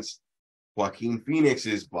chance, Joaquin Phoenix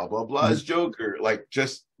is blah, blah, blah as Joker. Like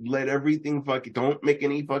just let everything fucking, don't make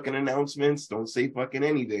any fucking announcements. Don't say fucking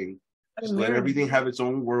anything. Just let everything have its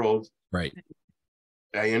own world. Right.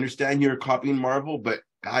 I understand you're copying Marvel, but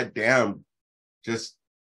goddamn, just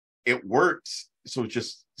it works. So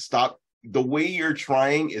just stop. The way you're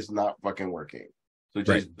trying is not fucking working. So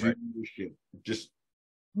just do your shit. Just.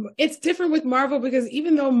 It's different with Marvel because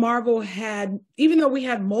even though we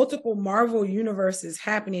had multiple Marvel universes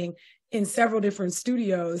happening in several different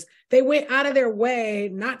studios, they went out of their way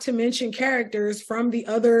not to mention characters from the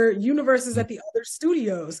other universes at the other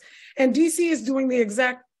studios. And DC is doing the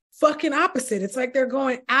exact fucking opposite. It's like they're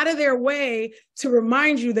going out of their way to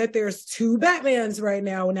remind you that there's 2 Batmans right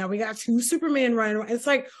now. Now we got 2 Superman right now. It's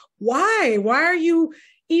like, why? Why are you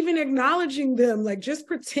even acknowledging them? Like, just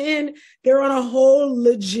pretend they're on a whole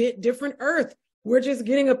legit different Earth. We're just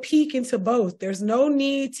getting a peek into both. There's no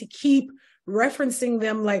need to keep referencing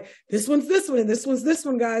them like this one's this one and this one's this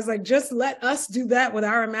one, guys. Like, just let us do that with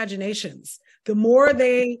our imaginations. The more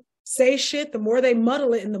they say shit, the more they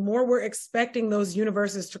muddle it, and the more we're expecting those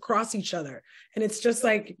universes to cross each other. And it's just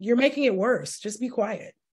like, you're making it worse. Just be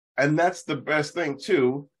quiet. And that's the best thing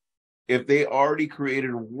too. If they already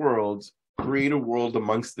created worlds, create a world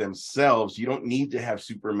amongst themselves. You don't need to have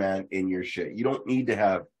Superman in your shit. You don't need to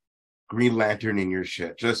have Green Lantern in your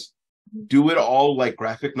shit. Just do it all like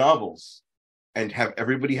graphic novels and have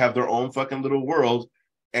everybody have their own fucking little world.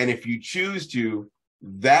 And if you choose to,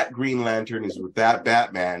 that Green Lantern is with that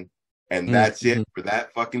Batman, and that's it for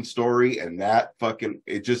that fucking story. And that fucking,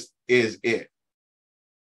 it just is it.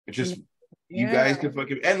 It just, you guys can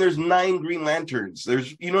fucking, and there's 9 Green Lanterns.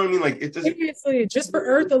 There's, you know what I mean? Like, it doesn't. Seriously, just for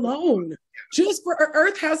Earth alone. Just for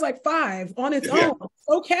Earth has like 5 on its own.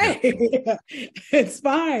 Okay. It's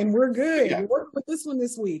fine. We're good. We're working with this one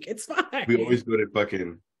this week. It's fine. We always go to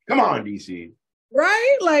fucking, come on, DC.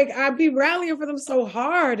 Right? Like, I'd be rallying for them so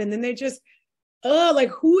hard. And then they just, like,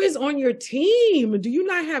 who is on your team? Do you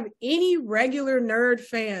not have any regular nerd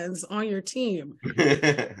fans on your team?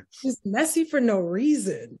 Just messy for no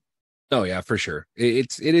reason. Oh yeah, for sure.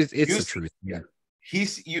 It's the truth. Yeah.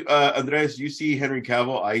 Andres, you see Henry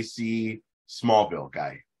Cavill, I see Smallville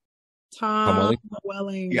guy. Tom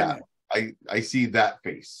Welling. Yeah. I see that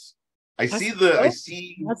face. That's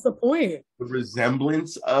the point. The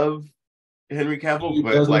resemblance of Henry Cavill, He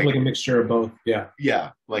does look like a mixture of both. Yeah. Yeah.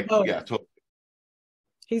 Totally.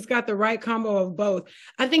 He's got the right combo of both.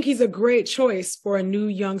 I think he's a great choice for a new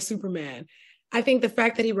young Superman. I think the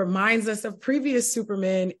fact that he reminds us of previous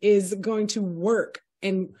Superman is going to work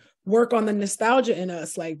on the nostalgia in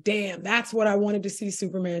us. Like, damn, that's what I wanted to see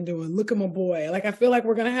Superman doing. Look at my boy. Like, I feel like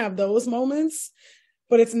we're going to have those moments,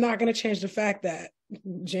 but it's not going to change the fact that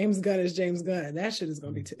James Gunn is James Gunn. That shit is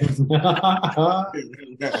going to be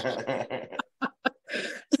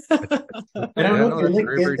I don't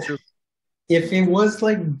know. If it was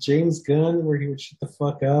like James Gunn where he would shut the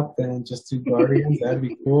fuck up and just do Guardians, that'd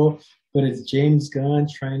be cool. But it's James Gunn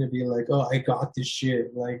trying to be like, oh, I got this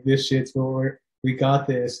shit. Like, this shit's where we got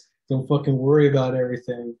this. Don't fucking worry about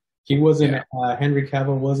everything. He wasn't, Henry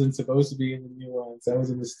Cavill wasn't supposed to be in the new ones. That was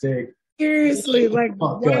a mistake. Seriously, like,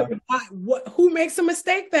 who makes a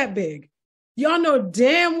mistake that big? Y'all know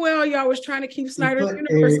damn well y'all was trying to keep Snyder's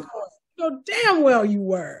universe going. You know damn well you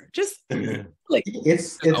were. Just like,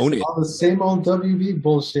 it's all the same old WB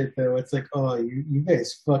bullshit though. It's like, oh, you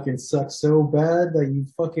guys fucking suck so bad that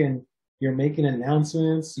you're making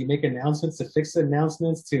announcements. You make announcements to fix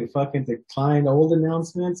announcements to fucking decline old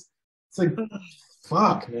announcements. It's like,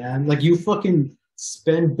 fuck, man. Like, you fucking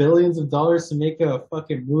spend billions of dollars to make a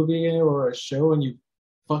fucking movie or a show, and you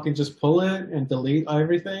fucking just pull it and delete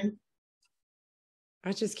everything.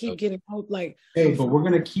 I just keep getting hope, like, hey, but we're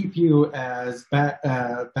gonna keep you as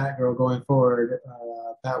Batgirl going forward,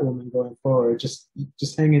 Batwoman going forward. Just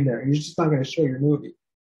hang in there. You're just not gonna show your movie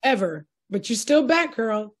ever, but you're still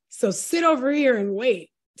Batgirl. So sit over here and wait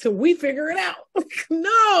till we figure it out.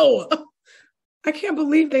 No, I can't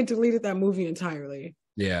believe they deleted that movie entirely.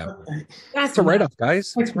 Yeah, that's a write-off,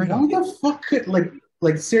 guys. Like, why the fuck could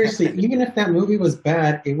like seriously? Even if that movie was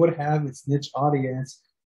bad, it would have its niche audience.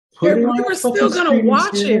 We were still gonna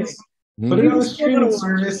watch it. Put it on a streaming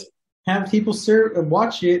service. Have people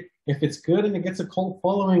watch it. If it's good and it gets a cult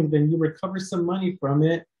following, then you recover some money from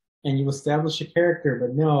it and you establish a character.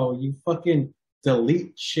 But no, you fucking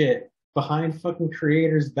delete shit behind fucking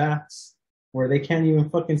creators' backs where they can't even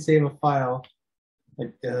fucking save a file.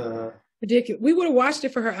 Like, ridiculous. We would have watched it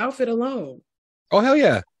for her outfit alone. Oh hell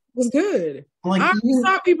yeah, it was good. Like, I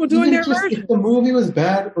saw people doing their version. If the movie was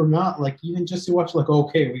bad or not, like, even just to watch, like,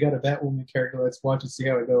 okay, we got a Batwoman character, let's watch it, see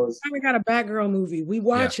how it goes. We got a Batgirl movie. We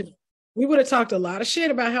watch it. We would have talked a lot of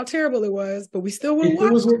shit about how terrible it was, but we still would have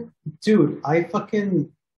watched it. Dude, I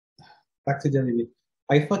fucking back to WB.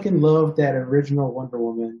 I fucking love that original Wonder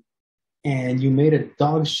Woman, and you made a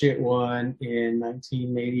dog shit one in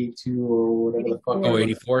 1982 or whatever the fuck. Oh,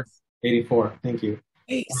 84? 84, thank you.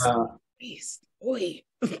 Beast. Boy.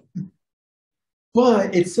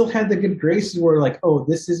 But it still had the good graces where like, oh,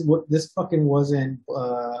 this fucking wasn't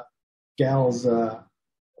Gal's error.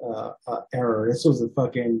 This was a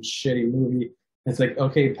fucking shitty movie. It's like,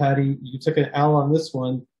 okay, Patty, you took an L on this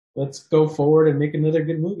one. Let's go forward and make another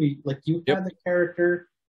good movie. Like you had the character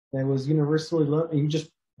that was universally loved, and you just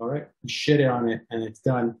all right, you shit on it, and it's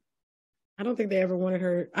done. I don't think they ever wanted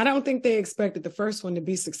her. I don't think they expected the first one to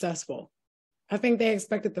be successful. I think they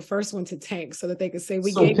expected the first one to tank so that they could say,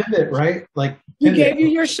 we gave pivot, right? Like we gave you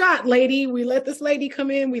your shot, lady. We let this lady come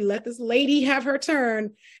in. We let this lady have her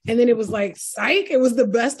turn. And then it was like, psych. It was the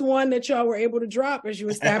best one that y'all were able to drop as you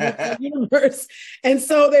established the universe. And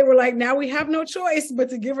so they were like, now we have no choice but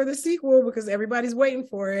to give her the sequel because everybody's waiting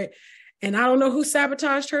for it. And I don't know who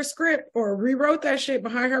sabotaged her script or rewrote that shit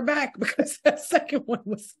behind her back because that second one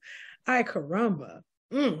was, ay caramba.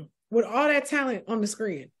 With all that talent on the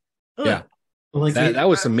screen. Yeah. Like that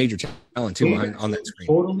was some major talent too behind on that screen.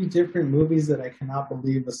 Totally different movies that I cannot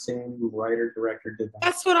believe the same writer director did that.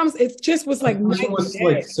 That's what it just was like. It was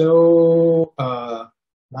like so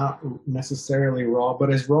not necessarily raw,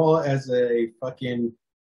 but as raw as a fucking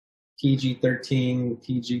PG-13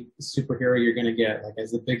 PG superhero you're gonna get, like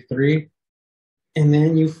as the big three. And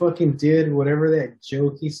then you fucking did whatever that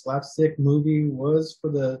jokey slapstick movie was for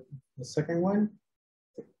the second one.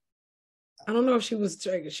 I don't know if she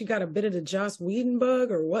got a bit of the Joss Whedon bug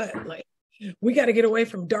or what. Like, we got to get away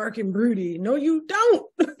from dark and broody. No, you don't.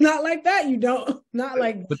 Not like that. You don't. Not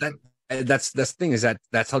like. But that's the thing is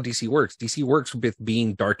that's how DC works. DC works with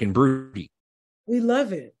being dark and broody. We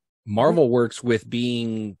love it. Marvel works with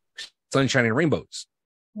being sunshine and rainbows.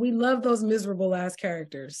 We love those miserable ass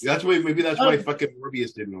characters. That's why fucking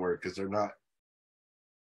Morbius didn't work because they're not.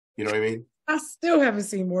 You know what I mean? I still haven't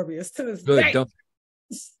seen Morbius to this day.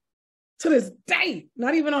 To this day,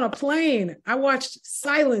 not even on a plane. I watched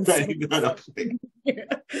Silence. Not even on a plane.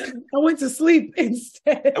 I went to sleep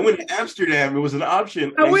instead. I went to Amsterdam. It was an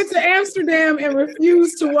option. I went to Amsterdam and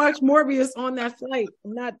refused to watch Morbius on that flight.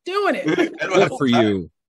 I'm not doing it. Good for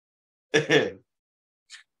you.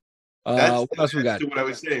 What else we got? What I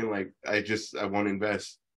was saying, like I won't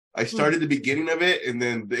invest. I started the beginning of it, and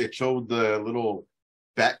then it showed the little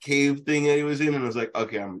bat cave thing that he was in, and I was like,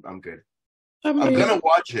 okay, I'm good. I'm gonna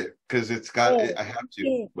watch it because it's got. I have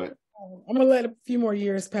to, but I'm gonna let a few more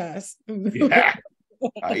years pass. Yeah,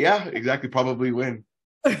 yeah, exactly. Probably win.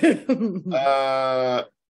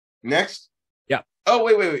 Next. Yeah. Oh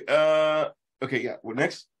wait. Okay. Yeah. What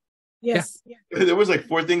next? Yes. Yeah. There was like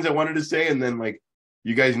 4 things I wanted to say, and then like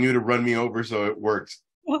you guys knew to run me over, so it worked.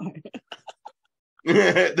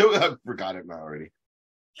 I forgot it now already.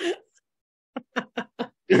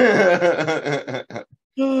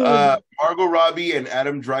 Margot Robbie and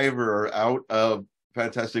Adam Driver are out of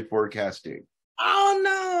Fantastic Four casting.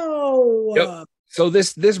 Oh no! Yep. So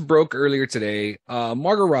this broke earlier today.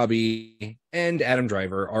 Margot Robbie and Adam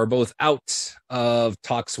Driver are both out of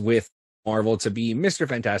talks with Marvel to be Mr.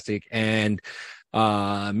 Fantastic and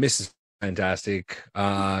Mrs. Fantastic.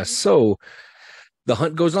 So the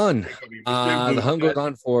hunt goes on. The hunt goes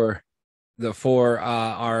on for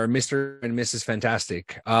our Mr. and Mrs.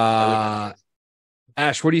 Fantastic.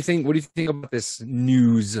 Ash, what do you think? What do you think about this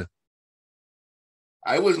news?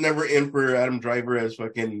 I was never in for Adam Driver as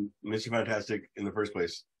fucking Mr. Fantastic in the first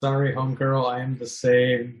place. Sorry, homegirl, I am the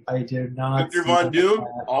same. I did not. Victor Von Doom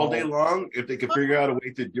all day long. If they could figure out a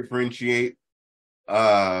way to differentiate,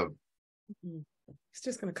 it's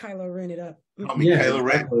just gonna Kylo Ren it up. Kylo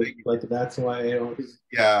Ren. Like that's why I don't.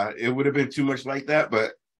 Yeah, it would have been too much like that,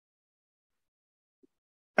 but.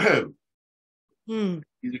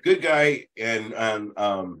 He's a good guy, and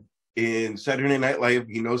in Saturday Night Live,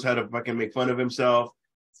 he knows how to fucking make fun of himself.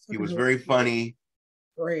 He was very funny,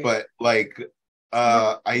 Great. But like,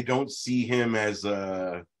 I don't see him as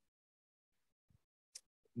the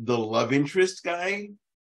love interest guy.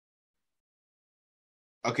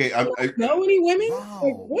 Okay, I know any women? Wow.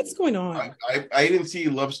 Like, what's going on? I didn't see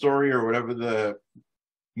Love Story or whatever the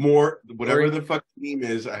fuck name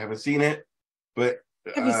is. I haven't seen it, but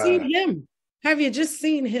have you seen him? Have you just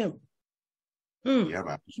seen him? Yeah,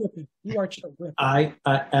 man. You are tripping. I,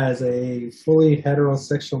 as a fully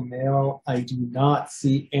heterosexual male, I do not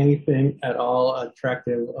see anything at all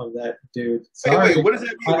attractive of that dude. Sorry. Wait, what does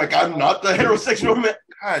that mean? Like, I'm not the heterosexual man?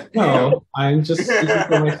 God damn. No, I'm just speaking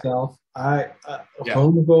for myself.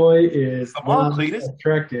 Homeboy is not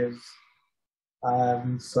attractive.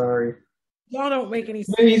 I'm sorry. Y'all don't make any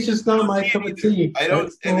sense. Maybe he's just not my cup of tea. I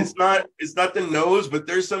don't, and it's not the nose, but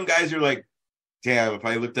there's some guys who are like, damn, if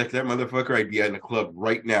I looked like that motherfucker, I'd be in a club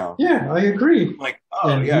right now. Yeah, I agree. I'm like,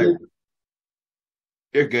 oh, yeah.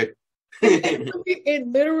 You're good. It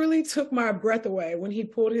literally took my breath away when he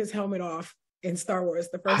pulled his helmet off in Star Wars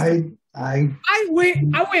the first time. I went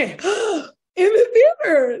in the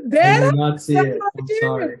theater. Dad, I did not see it. I'm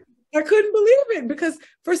sorry. I couldn't believe it because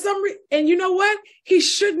for some reason, and you know what? He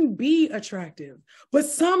shouldn't be attractive, but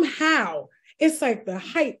somehow it's like the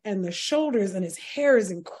height and the shoulders and his hair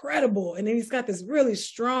is incredible. And then he's got this really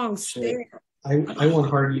strong stare. I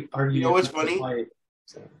won't argue. You know what's funny?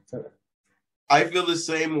 I feel the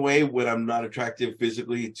same way when I'm not attractive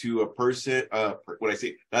physically to a person. When I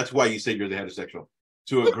say that's why you said you're the heterosexual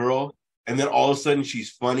to a girl, and then all of a sudden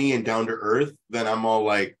she's funny and down to earth. Then I'm all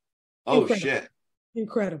like, "Oh shit,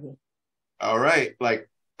 incredible!" All right, like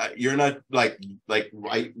you're not like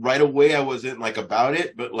right away. I wasn't like about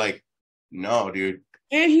it, but like, no, dude.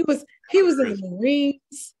 And he was in the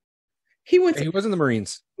Marines. He was in the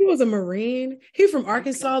Marines. He was a Marine. He's from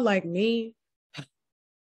Arkansas, like me.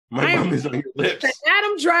 My mom is on your lips. The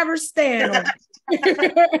Adam Driver stand.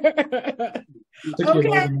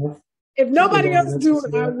 Okay. If nobody else do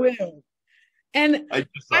it, I will. And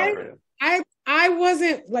I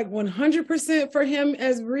wasn't like 100% for him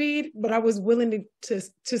as Reed, but I was willing to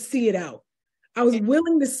see it out. I was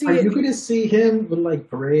willing to see it. Are you going to see him with like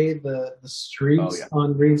braid the streaks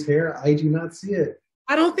on Reed's hair? I do not see it.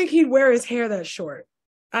 I don't think he'd wear his hair that short.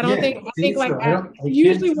 I think like that. He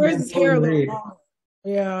usually wears his hair a little long.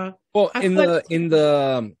 Yeah. Well, in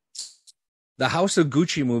the House of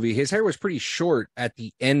Gucci movie, his hair was pretty short at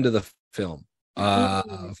the end of the film.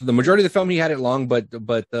 For the majority of the film, he had it long, but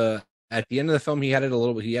at the end of the film, he had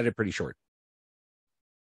it pretty short.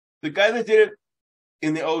 The guy that did it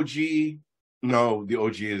in the OG, no, the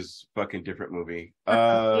OG is fucking different movie.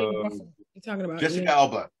 You're talking about Jessica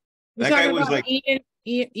Alba. That guy was like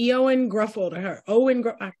Eoin Gruffel to her.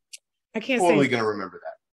 I can't totally gonna remember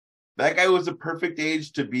that. That guy was the perfect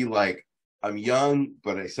age to be like, I'm young,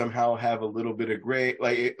 but I somehow have a little bit of gray,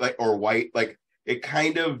 or white. Like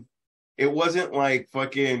it wasn't like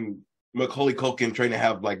fucking Macaulay Culkin trying to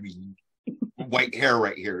have like white hair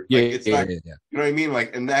right here. Yeah, like, it's not. You know what I mean?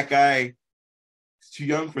 Like, and that guy is too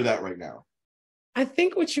young for that right now. I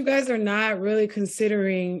think what you guys are not really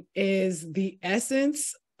considering is the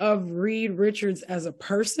essence of Reed Richards as a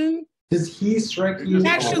person. Does he strike you? He's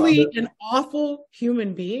actually an awful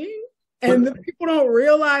human being. And the people don't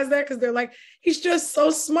realize that because they're like, he's just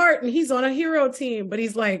so smart and he's on a hero team, but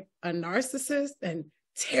he's like a narcissist and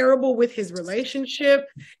terrible with his relationship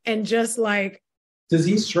and just like. Does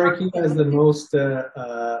he strike you as the most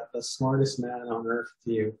the smartest man on earth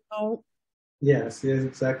to you? No. Yes, he is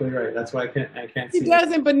exactly right. That's why I can't see. He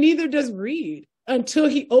doesn't, but neither does Reed until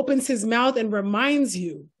he opens his mouth and reminds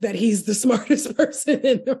you that he's the smartest person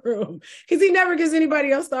in the room. Because he never gives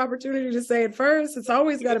anybody else the opportunity to say it first. It's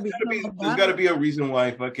always got to be. There's got to be a reason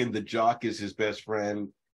why fucking the jock is his best friend.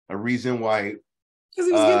 A reason why. Because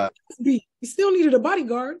he was getting beat. He still needed a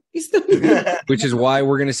bodyguard. Which is why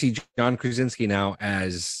we're going to see John Krasinski now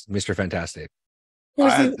as Mr. Fantastic. They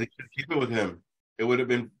should keep it with him. It would have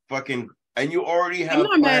been fucking. And you already have. I'm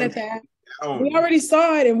not mad at that. We already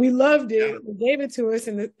saw it and we loved it. They gave it to us,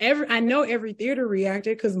 and I know every theater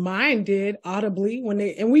reacted because mine did audibly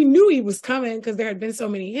and we knew he was coming because there had been so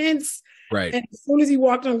many hints. Right. And as soon as he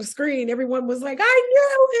walked on the screen, everyone was like, "I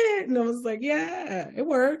knew it," and I was like, "Yeah, it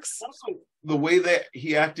works." Also, the way that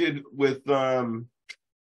he acted with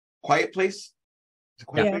Quiet Place,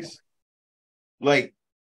 like.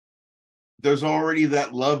 There's already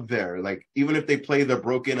that love there. Like, even if they play the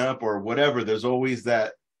broken up or whatever, there's always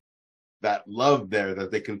that love there that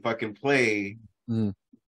they can fucking play. You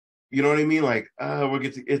know what I mean? Like,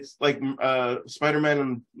 it's like Spider-Man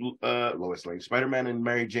and Lois Lane, Spider-Man and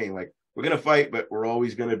Mary Jane. Like, we're gonna fight, but we're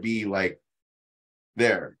always gonna be like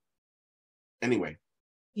there. Anyway.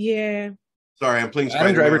 Yeah. Sorry, I'm playing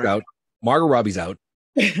Adam Driver's out. Margot Robbie's out.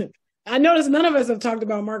 I noticed none of us have talked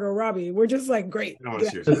about Margot Robbie. We're just like, great.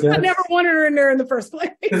 I never wanted her in there in the first place.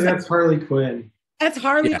 Because that's Harley Quinn. That's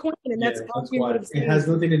Harley Quinn, and that's all we would have seen. It has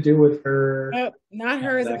nothing to do with her. Not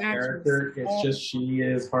her as an actress. It's just she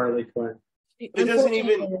is Harley Quinn. It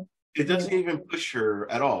doesn't even push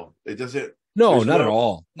her at all. It doesn't. No, not at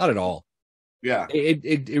all. Not at all. Yeah.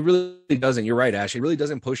 It really doesn't. You're right, Ash. It really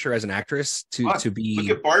doesn't push her as an actress to be. Look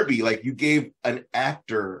at Barbie. Like, you gave an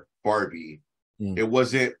actor Barbie. It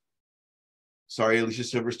wasn't. Sorry, Alicia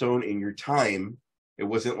Silverstone, in your time, it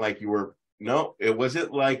wasn't like you were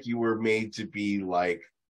made to be like,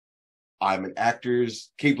 I'm an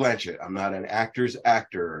actor's Kate Blanchett. I'm not an actor's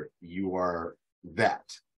actor. You are that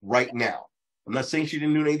right now. I'm not saying she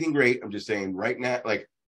didn't do anything great. I'm just saying right now, like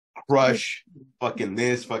Crush, fucking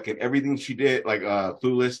this, fucking everything she did, like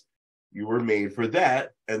Clueless. you were made for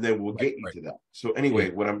that, and then we'll get you to that. So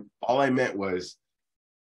anyway, all I meant was,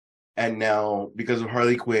 and now because of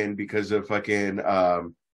Harley Quinn, because of fucking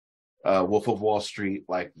Wolf of Wall Street,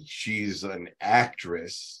 like she's an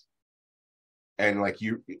actress, and like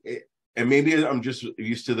and maybe I'm just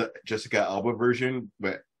used to the Jessica Alba version,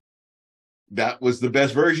 but that was the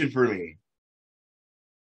best version for me.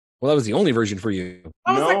 Well, that was the only version for you.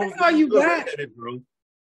 I was like, that's all you got.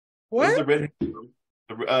 What? The redheaded girl.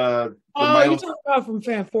 You're talking about from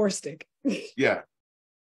Fan Four Stick. Yeah.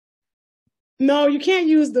 No, you can't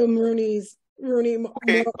use the Rooney.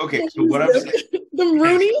 Okay. So what I'm saying, the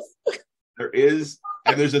Roonies. There is,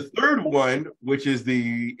 and there's a third one, which is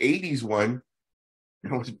the '80s one.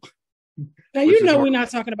 Now you know we're not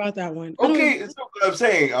talking about that one. Okay, that's what I'm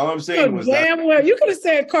saying. All I'm saying was damn well. You could have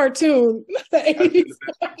said cartoon, not the '80s.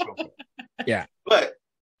 Yeah, but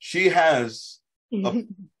she has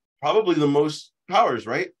probably the most powers,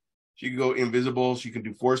 right? She can go invisible. She can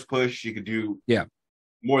do force push. She could do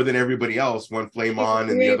more than everybody else. One flame on,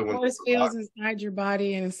 and the other one force fields inside your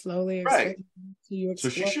body and slowly right. So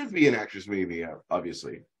she should be an actress, maybe,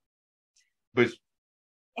 obviously. But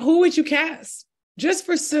who would you cast just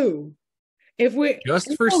for Sue? If we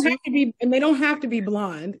just for Sue, and they don't have to be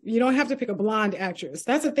blonde. You don't have to pick a blonde actress.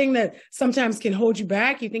 That's the thing that sometimes can hold you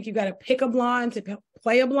back. You think you got to pick a blonde to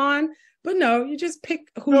play a blonde, but no, you just pick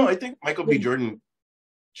who. No, I think Michael B. Jordan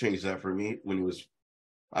changed that for me when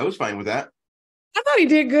I was fine with that. I thought he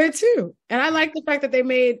did good too, and I like the fact that they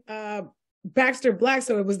made Baxter black,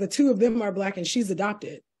 so it was the two of them are black and she's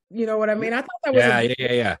adopted. You know what I mean? I thought that was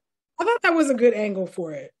yeah. I thought that was a good angle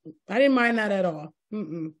for it. I didn't mind that at all.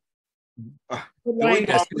 It was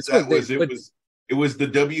the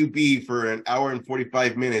WB for an hour and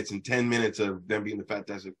 45 minutes and 10 minutes of them being the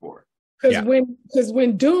Fantastic Four. Because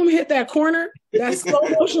when Doom hit that corner, that slow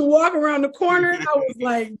motion walk around the corner, I was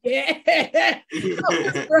like, yeah, I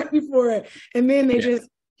was ready for it. And then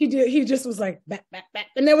he just was like back,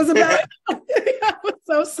 and that was about it. I was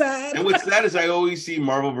so sad. And what's sad is I always see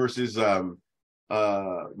Marvel versus Capcom.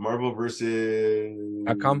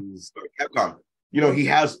 You know, he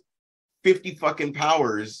has 50 fucking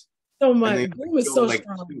powers. So much. Doom is so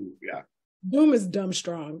strong. Yeah. Doom is dumb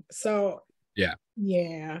strong. So yeah.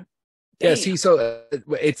 Yeah, see, so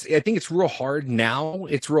I think it's real hard now.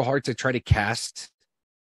 It's real hard to try to cast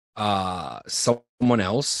someone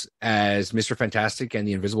else as Mr. Fantastic and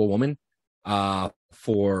the Invisible Woman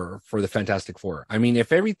for the Fantastic Four. I mean,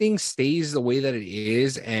 if everything stays the way that it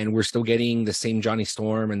is and we're still getting the same Johnny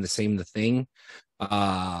Storm and the Thing,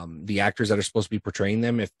 the actors that are supposed to be portraying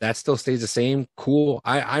them, if that still stays the same, cool.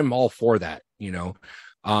 I'm all for that, you know.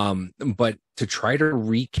 But to try to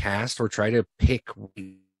recast or try to pick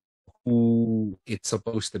who it's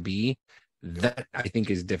supposed to be, that I think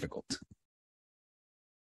is difficult.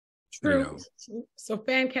 True. You know? So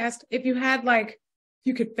fan cast, if you had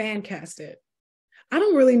you could fan cast it. I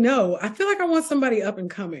don't really know. I feel like I want somebody up and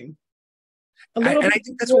coming. And I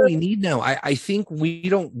think that's what we need now. I think we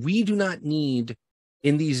do not need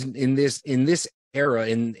in this era,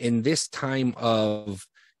 in this time of,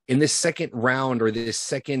 in this second round or this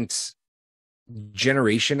second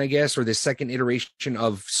generation, I guess, or this second iteration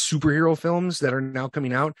of superhero films that are now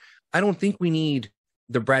coming out. I don't think we need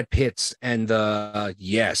the Brad Pitts and the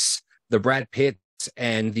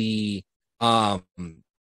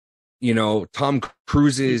Tom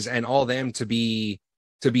Cruises and all them to be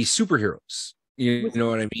superheroes. You know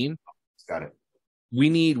what I mean? Got it. We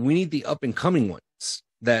need the up and coming ones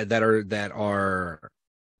that are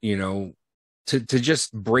you know, to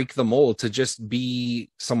just break the mold, to just be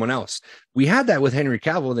someone else. We had that with Henry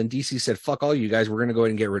Cavill. Then DC said, "Fuck all you guys. We're going to go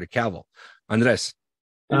ahead and get rid of Cavill." Andres,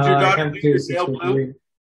 did your daughter paint your nail blue?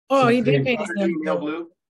 Oh, he did paint his nail blue.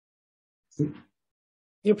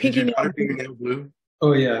 Your pinky nail blue.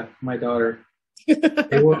 Oh yeah, my daughter.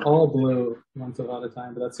 They were all blue once upon a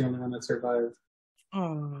time, but that's the only one that survived.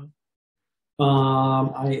 Oh.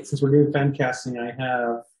 Since we're doing fan casting, I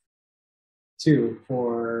have two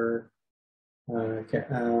for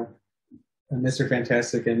Mr.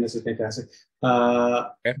 Fantastic and Mrs. Fantastic.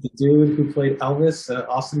 The dude who played Elvis,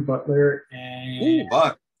 Austin Butler, and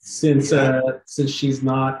since she's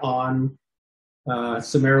not on,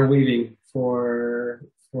 Samara Weaving for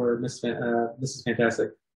Mrs.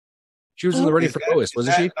 Fantastic. She was in the Ready for Lois,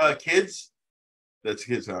 wasn't she? Kids? That's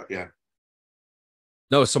kids, yeah.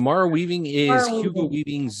 No, Samara Weaving is Hugo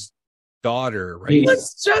Weaving's daughter, right? She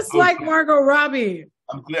looks just like Margot Robbie.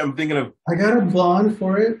 I'm thinking of. I got a blonde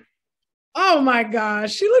for it. Oh my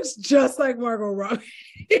gosh, she looks just like Margot Robbie.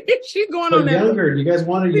 She's going on that. Younger. You guys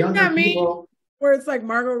want a younger people? where it's like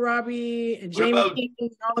Margot Robbie and Jamie King and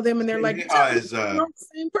all of them, and they're like, is the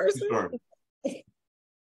same person.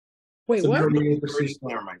 Wait, So what?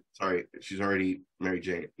 Never mind. Sorry, she's already Mary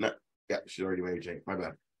Jane. No, yeah, she's already Mary Jane. My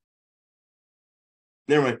bad.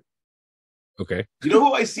 Never mind. Okay. You know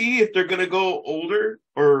who I see if they're gonna go older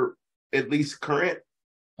or at least current?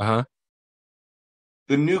 The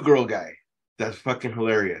new girl guy. That's fucking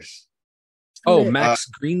hilarious. Oh, Max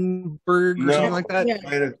Greenberg or something like that?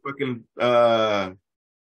 Yeah. Fucking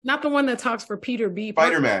not the one that talks for Peter B.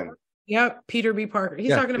 Spider-Man. Yep, Peter B. Parker.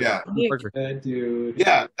 He's talking about that dude.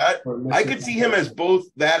 Yeah, I could see him as both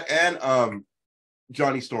that and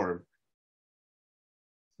Johnny Storm.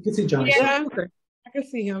 You can see Johnny Storm. Okay. I could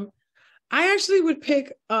see him. I actually would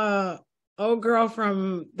pick old girl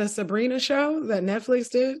from the Sabrina show that Netflix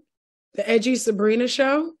did, the edgy Sabrina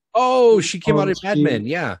show. Oh, she came out in Mad Men.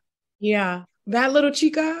 Yeah. Yeah. That little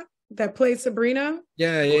chica that played Sabrina.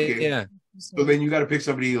 Yeah. So then you got to pick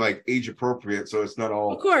somebody like age appropriate, so it's not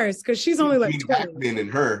all. Of course, because she's only like 20. And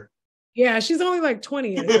her. Yeah, she's only like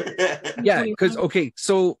 20. Yeah, because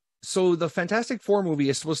so the Fantastic Four movie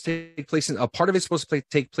is supposed to take place in a part of it's supposed to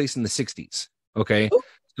take place in the 60s. Okay,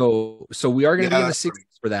 so we are going to be in the 60s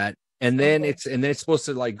for that, and then it's supposed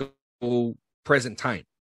to like go present time.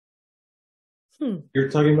 You're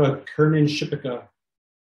talking about Kernan Shipka.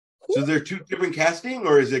 So there are two different casting,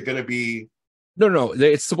 or is it going to be? No,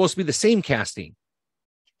 it's supposed to be the same casting.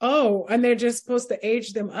 Oh, and they're just supposed to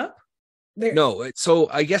age them up? No, so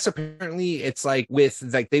I guess apparently it's like with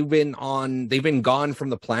like they've been gone from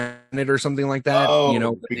the planet or something like that. Oh, you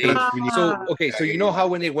know, so you know how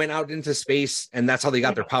when they went out into space and that's how they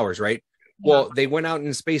got their powers, right? Well, they went out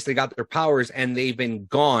in space, they got their powers, and they've been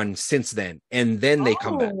gone since then, and then they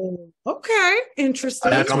come back. Okay, interesting.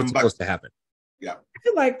 That's what's supposed to happen. Yeah, I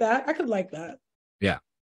could like that. Yeah,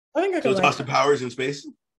 I think I could. So it's Austin Powers in space.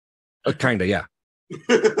 Kinda, yeah.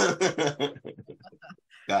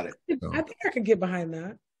 Got it. I think I could get behind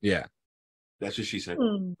that. Yeah, that's what she said.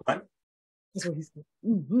 That's what he said.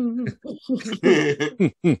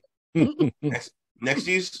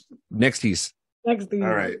 Nexties. All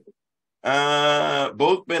right.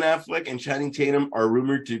 Both Ben Affleck and Channing Tatum are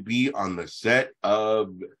rumored to be on the set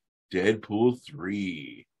of Deadpool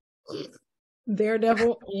 3.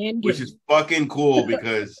 Daredevil and which is fucking cool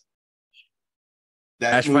because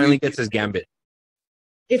Ash finally gets his gambit.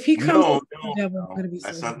 If he comes,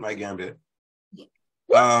 that's not my gambit.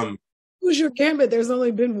 Who's your gambit? There's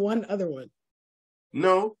only been one other one.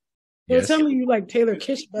 No. They're telling you like Taylor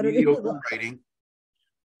Kitsch better than writing.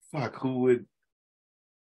 Fuck, who would?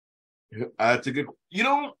 It's a good. You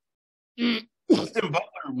know, Austin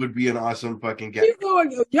Butler would be an awesome fucking guy.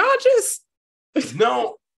 Y'all just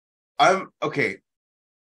no. I'm okay.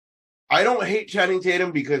 I don't hate Channing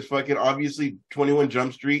Tatum because fucking obviously 21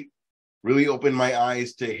 Jump Street really opened my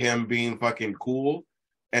eyes to him being fucking cool,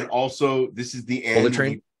 and also this is the end.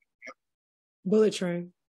 Bullet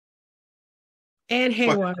Train. And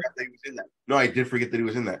Haywire. No, I did forget that he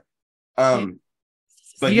was in that.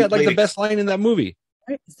 But he had like the best line in that movie.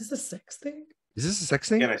 Is this a sex thing? Is this a sex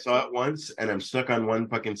thing? And I saw it once, and I'm stuck on one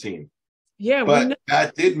fucking scene. Yeah, but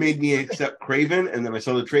that did make me accept Craven, and then I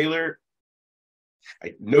saw the trailer.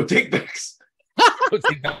 No takebacks. No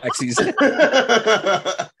takebacksies.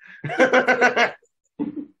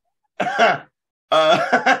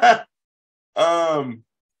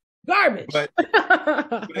 Garbage. But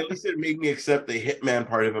at least it made me accept the hitman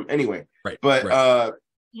part of him anyway. Right. But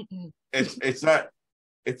it's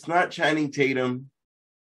not Channing Tatum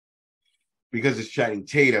because it's Channing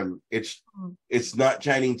Tatum. It's not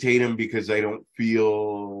Channing Tatum because I don't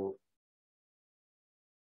feel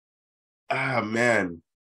man.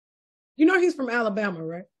 You know he's from Alabama,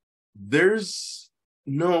 right? There's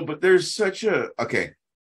such a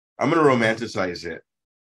I'm gonna romanticize it.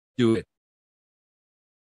 Do it.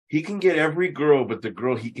 He can get every girl, but the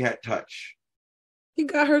girl he can't touch. He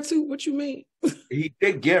got her too. What you mean? He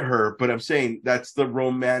did get her, but I'm saying that's the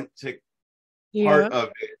romantic part of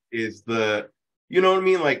it. Is the, you know what I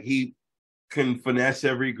mean? Like he can finesse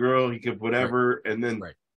every girl, he can whatever, and then,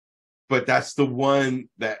 but that's the one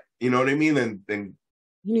that, you know what I mean? And then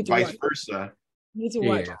you need to vice versa. You need to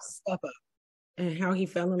watch Step Up and how he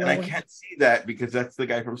fell in love. And I can't see that because that's the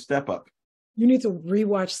guy from Step Up. You need to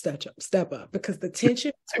rewatch Step Up because the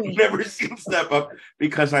tension between I've never seen Step Up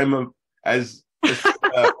because I'm a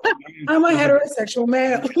heterosexual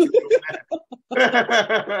male.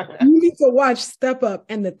 You need to watch Step Up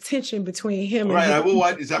and the tension between him and I will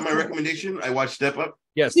watch. Is that my recommendation? I watch Step Up?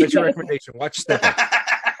 Yes, that's your recommendation. Watch Step Up.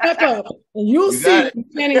 Step Up. And you'll see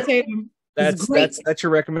Channing Tatum. That's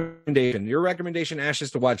your recommendation. Your recommendation, Ash,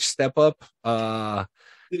 is to watch Step Up.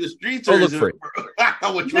 To the streets, Go or look is for it. Which Not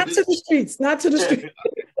one to the streets. Not to the streets.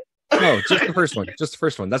 No, just the first one. Just the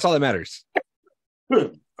first one. That's all that matters.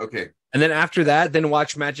 Okay. And then after that, then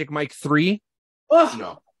watch Magic Mike 3. Oh,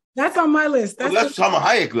 No. that's on my list. That's Salma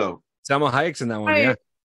Hayek, though. Salma Hayek's in that one, yeah.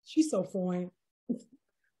 She's so fine.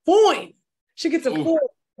 Fine. She gets a full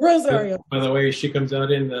Rosario. By the way, she comes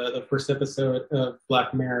out in the first episode of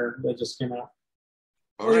Black Mirror that just came out.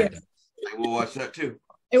 All right. I will watch that too.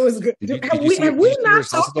 It was good. Have we not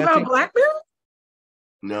talked about Black Mirror?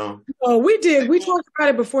 No. Oh, we did. We talked about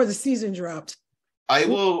it before the season dropped. I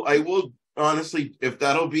will honestly, if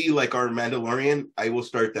that'll be like our Mandalorian, I will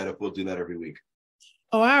start that if we'll do that every week.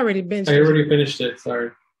 Oh, I already finished it.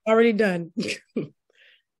 Sorry. Already done.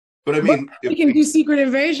 But I mean, we can do Secret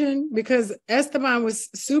Invasion because Esteban was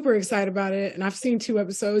super excited about it, and I've seen 2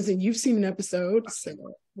 episodes, and you've seen an episode. So.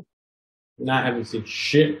 I haven't seen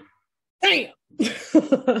shit. Damn.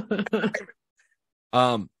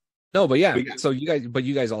 No, but yeah. So you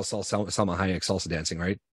guys all saw Salma Hayek salsa dancing,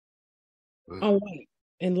 right? Oh, wait.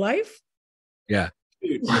 In life? Yeah.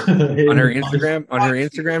 on her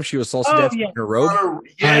Instagram, she was salsa dancing in her robe.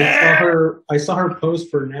 Yeah. I saw her post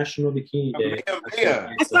for National Bikini Day.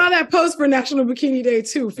 Yeah. I saw that post for National Bikini Day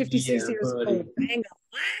too. 56 years old.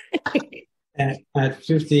 At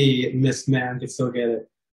 50, Miss Man can still get it.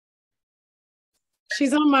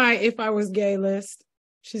 She's on my If I Was Gay list.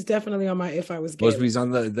 She's definitely on my If I Was Gay. Mosby's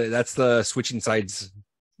on that's the switching sides.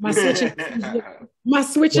 My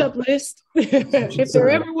switch up list. If there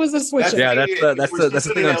ever was a switch up. Yeah, that's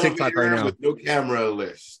the thing on TikTok right now. With no camera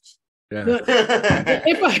list. Yeah.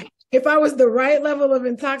 If I was the right level of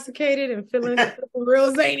intoxicated and feeling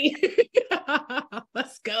real zany,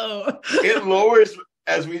 let's go. It lowers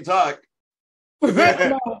as we talk. If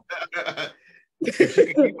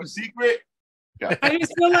she can keep a secret. Yeah. I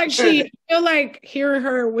just feel like hearing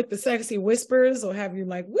her with the sexy whispers will have you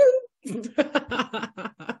like, woo.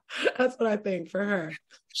 That's what I think for her.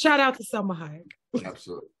 Shout out to Salma Hayek.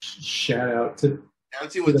 Absolutely. Shout out to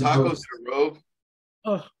dancing with tacos in a robe.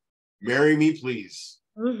 Oh, marry me, please.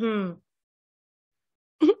 Mm-hmm.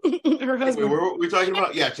 Her husband. Wait, we're talking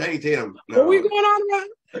about Channing Tatum. No. What are we going on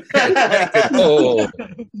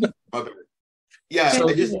about? Yeah, so,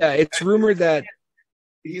 it's rumored that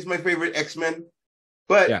he's my favorite X-Men.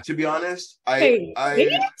 But to be honest,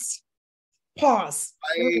 pause.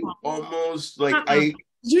 I almost like Did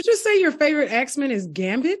you just say your favorite X-Men is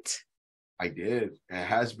Gambit? I did. It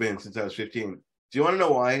has been since I was 15. Do you want to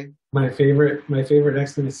know why? My favorite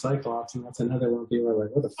X-Men is Cyclops, and that's another one. People are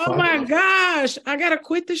like, "What the fuck?" Oh my gosh! I gotta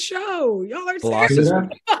quit the show. Y'all are serious.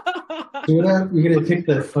 You're gonna pick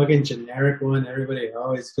the fucking generic one everybody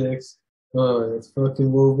always picks. Oh, it's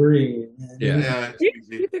fucking Wolverine. Yeah.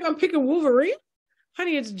 You think I'm picking Wolverine?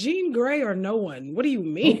 Honey, it's Jean Grey or no one. What do you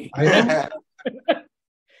mean?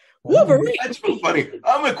 Wolverine. That's so funny.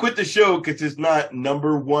 I'm gonna quit the show because it's not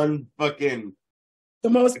number one fucking the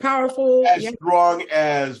most powerful, as strong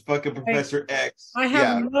as fucking Professor X. I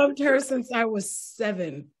have loved her since I was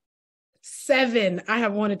 7. 7. I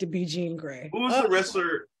have wanted to be Jean Grey. Who's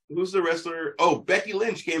the wrestler? Oh, Becky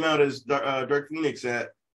Lynch came out as Dark Phoenix at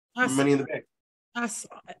Money in the Bank. I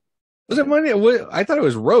saw it. Was it Money? I thought it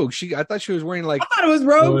was Rogue. I thought she was wearing like. I thought it was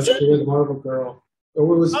Rogue. She was Marvel Girl.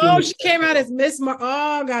 She came out as Miss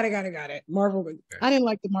got it. Marvel. I didn't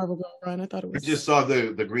like the Marvel Girl run. I thought it was. I just saw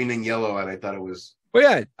the green and yellow, and I thought it was. Well,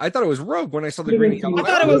 yeah, I thought it was Rogue when I saw the green and yellow. I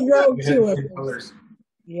thought it was Rogue too.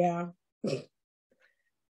 Yeah.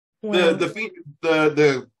 Well,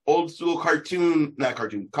 the old school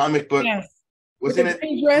comic book. Yes. Wasn't it?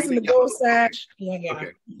 The dress and the gold sash. Yeah.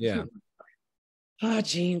 Okay. Yeah. Oh,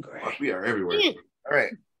 Jean Grey. We are everywhere. All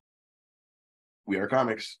right. We are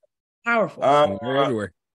comics. Powerful. We're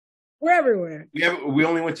everywhere. We're everywhere. We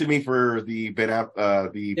only went to me for the Ben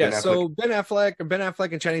Affleck. So Ben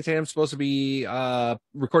Affleck and Channing Tatum supposed to be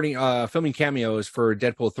filming cameos for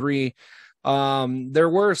Deadpool 3. There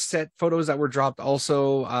were set photos that were dropped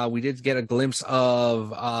also. We did get a glimpse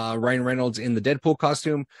of Ryan Reynolds in the Deadpool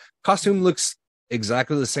costume. Costume looks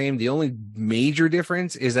exactly the same. The only major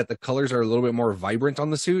difference is that the colors are a little bit more vibrant on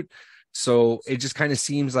the suit. So it just kind of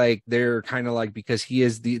seems like they're kind of like, because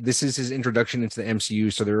this is his introduction into the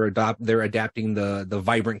MCU, so they're adapting the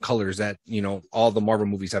vibrant colors that all the Marvel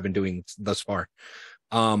movies have been doing thus far.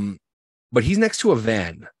 But he's next to a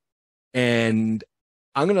van, and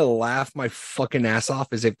I'm gonna laugh my fucking ass off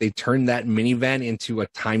as if they turned that minivan into a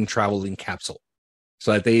time traveling capsule,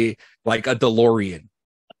 so that they like a DeLorean.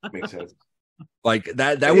 Makes sense. Like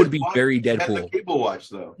that would be very Deadpool. That's a cable watch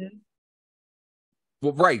though. Yeah.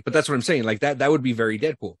 Well, right, but that's what I'm saying. Like that would be very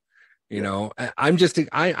Deadpool. You know, I'm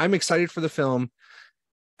excited for the film.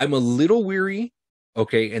 I'm a little weary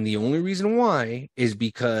Okay, and the only reason why is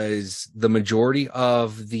because the majority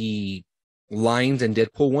of the lines in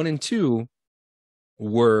Deadpool 1 and 2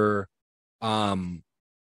 were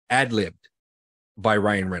ad-libbed by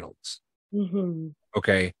Ryan Reynolds. Mm-hmm.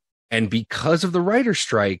 Okay. And because of the writer's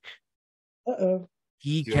strike,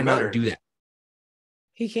 he cannot do that.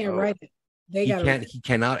 He can't write it. He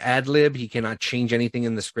cannot ad-lib, he cannot change anything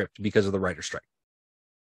in the script because of the writer's strike.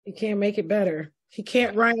 He can't make it better. He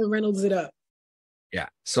can't Ryan Reynolds it up. Yeah.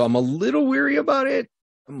 So I'm a little weary about it.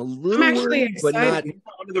 I'm actually worried, excited. But not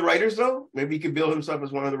one of the writers, though. Maybe he could bill himself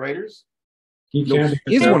as one of the writers. He can.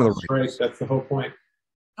 He's one of the writers. That's the whole point.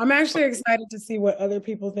 I'm actually excited to see what other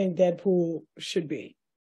people think Deadpool should be.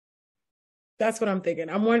 That's what I'm thinking.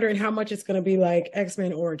 I'm wondering how much it's going to be like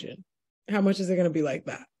X-Men Origin. How much is it going to be like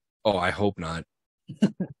that? Oh, I hope not.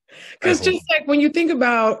 Because just like when you think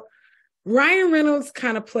about Ryan Reynolds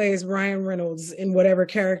kind of plays Ryan Reynolds in whatever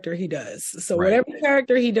character he does. So whatever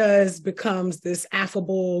character he does becomes this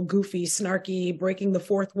affable, goofy, snarky, breaking the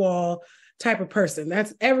fourth wall type of person.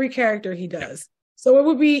 That's every character he does. So it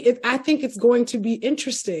would be, I think it's going to be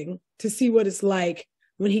interesting to see what it's like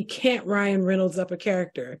when he can't Ryan Reynolds up a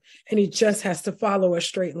character and he just has to follow a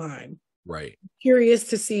straight line. Right. Curious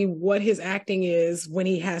to see what his acting is when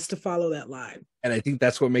he has to follow that line. And I think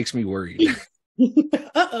that's what makes me worried.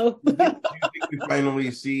 Uh-oh. Do you think we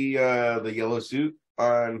finally see the yellow suit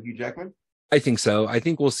on Hugh Jackman? I think so. I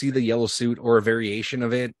think we'll see the yellow suit or a variation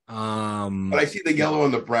of it. But I see the yellow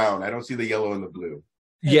and the brown. I don't see the yellow and the blue.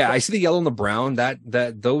 Yeah, I see the yellow and the brown. That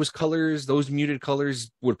those colors, those muted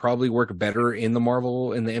colors, would probably work better in the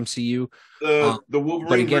Marvel in the MCU. The Wolverine.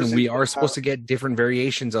 But again, we are supposed to get different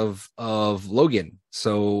variations of Logan.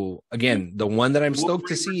 So again, the one that I'm stoked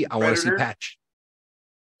to see, I want to see Patch.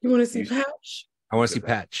 You want to see Patch? I want to see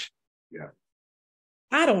Patch. Yeah.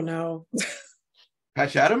 I don't know.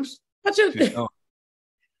 Patch Adams? It's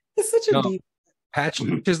such a deep. Patch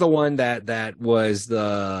is the one that was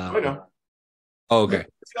the. I know. Oh, okay.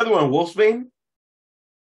 What's the other one? Wolfsbane?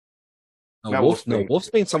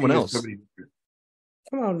 Wolfsbane's someone else.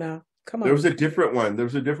 Come on now. Come on. There was a different one. There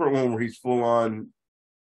was a different one where he's full on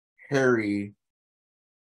Harry.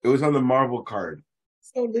 It was on the Marvel card.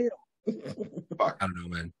 So deal. Fuck. I don't know,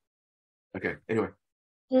 man. Okay. Anyway.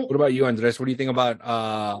 What about you, Andres? What do you think about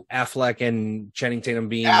Affleck and Channing Tatum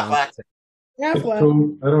being Affleck?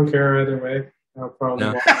 Affleck. I don't care either way. No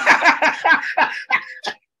problem. No.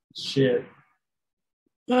 Shit.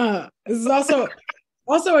 This is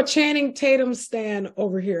also a Channing Tatum stan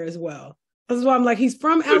over here as well. This is why I'm like, he's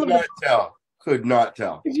from Alabama. Could not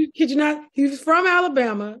tell. Could you not? He's from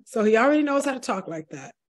Alabama, so he already knows how to talk like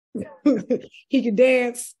that. He can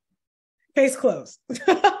dance. Case closed.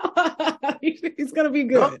 He's gonna be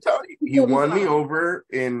good. I'm telling you, he won me over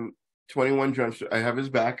in 21 Jump Street. I have his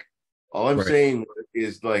back. All I'm saying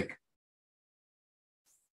is like,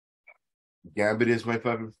 Gambit is my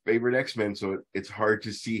favorite X-Men, so it's hard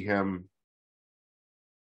to see him.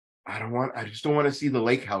 I just don't want to see the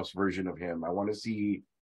Lake House version of him. I want to see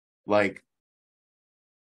like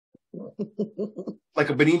a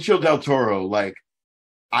Benicio del Toro. Like,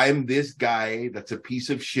 I'm this guy that's a piece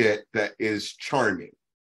of shit that is charming.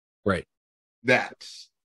 Right. That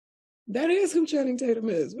is who Channing Tatum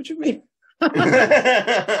is. What you mean?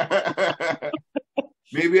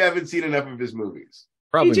 Maybe I haven't seen enough of his movies.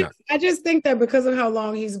 Probably not. I just think that because of how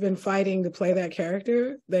long he's been fighting to play that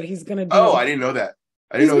character, that he's going to do. Oh, I didn't know that.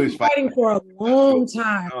 I didn't know he was fighting for a long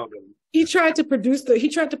time. He tried to put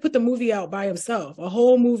the movie out by himself, a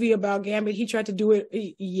whole movie about Gambit. He tried to do it.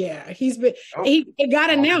 Yeah, it got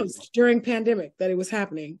announced during pandemic that it was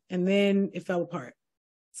happening, and then it fell apart.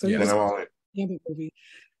 So he was Gambit movie.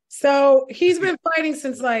 So he's been fighting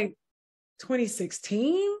since like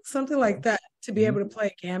 2016, something like that, to be able to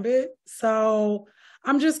play Gambit. So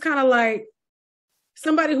I'm just kind of like,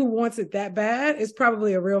 somebody who wants it that bad is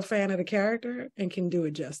probably a real fan of the character and can do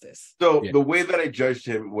it justice. So the way that I judged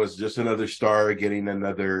him was just another star getting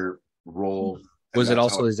another role. Was it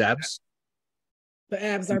also his abs? The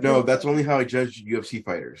abs are no. That's only how I judge UFC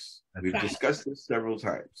fighters. We've discussed this several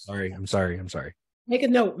times. I'm sorry. Make a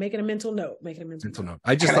note. Make it a mental note. Make it a mental note.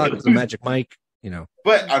 I just thought it was a Magic Mike.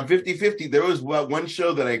 But I'm 50-50. There was one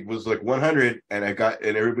show that I was like 100, and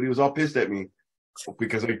everybody was all pissed at me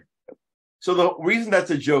because so the reason that's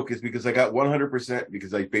a joke is because I got 100%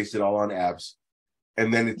 because I based it all on abs,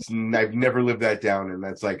 and then I've never lived that down, and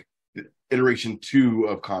that's like iteration 2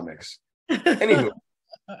 of Comix. Anyway,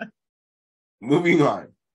 moving on.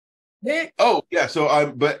 Yeah. Oh yeah,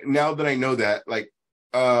 so but now that I know that, like,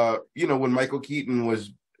 when Michael Keaton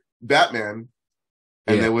was Batman,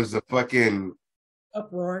 and there was the fucking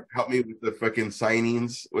uproar. Help me with the fucking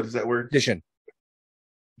signings. What is that word? Petition.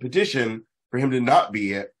 petition for him to not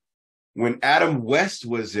be it when Adam West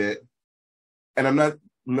was it. And I'm not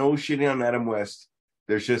no shitting on Adam West.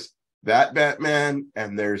 There's just that Batman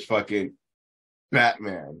and there's fucking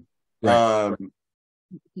Batman. Right.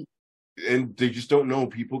 And they just don't know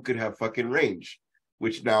people could have fucking range,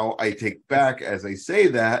 which now I take back as I say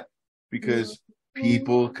that because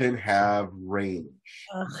people can have range.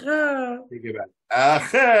 Think about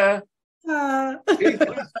it.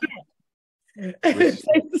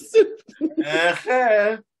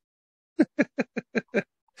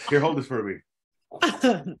 Here, hold this for me.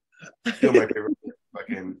 Still my favorite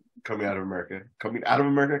fucking coming out of America. Coming out of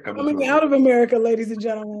America, ladies and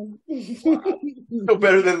gentlemen. Still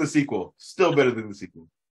better than the sequel.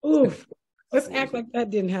 Oof. Let's act like that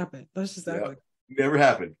didn't happen. Let's just act like never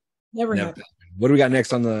happened. Never happened. What do we got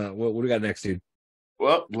next on the what do we got next, dude?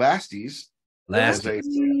 Well, Lasties. As I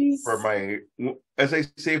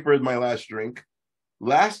say for my last drink,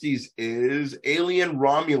 Lasties is Alien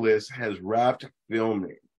Romulus has wrapped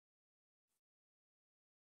filming.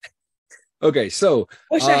 Okay, so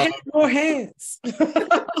wish I had more hands.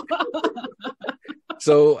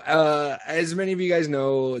 So, as many of you guys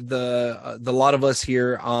know, the lot of us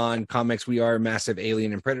here on Comix, we are massive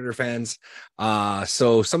Alien and Predator fans.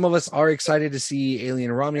 So some of us are excited to see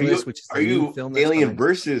Alien Romulus, which is a new film. Alien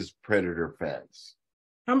versus Predator fans?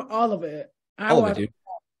 I'm all of it. I've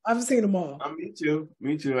seen them all. Me too.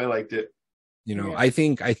 I liked it. You know, yeah. I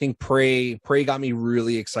think Prey got me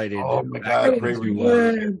really excited. Oh my god, Prey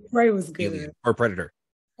was good. Alien, or Predator.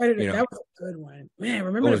 That was a good one. Man,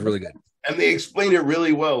 remember it was really good. And they explained it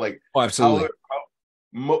really well. Like, absolutely.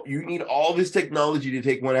 You need all this technology to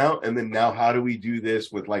take one out, and then now how do we do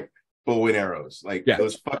this with like bow and arrows? Like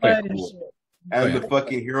those fucking cool. And the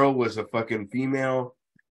fucking hero was a fucking female.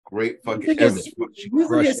 Great fucking.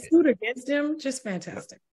 Using his suit against him, just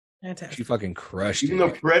fantastic. Fantastic. She fucking crushed Even it.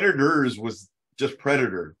 though Predators was just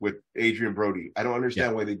Predator with Adrian Brody. I don't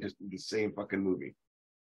understand why they just did the same fucking movie.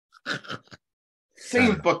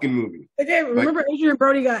 Same fucking movie. Okay, remember Adrian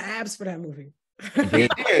Brody got abs for that movie. He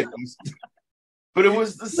did. But it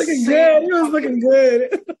was the looking good. He was looking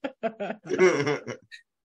good.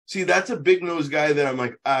 See, that's a big nose guy that I'm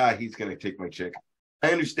like, he's gonna take my chick.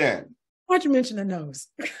 I understand. Why'd you mention the nose?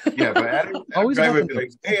 Yeah, but Adam Driver would be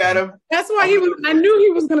like, hey Adam. That's why I knew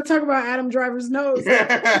he was gonna talk about Adam Driver's nose.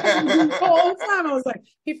 The whole time I was like,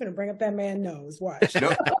 he finna bring up that man's nose. Watch.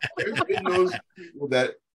 No, there's big nose people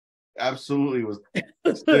that absolutely was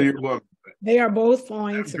still your woman. They are both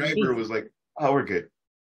flying to me. Driver was like, oh, we're good.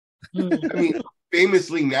 I mean,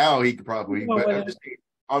 famously now he could probably, but I'm just saying,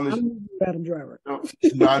 on this Adam Driver. No,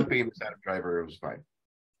 non-famous Adam Driver, it was fine.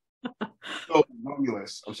 So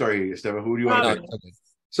Romulus, I'm sorry, Esteban, who do you want to okay.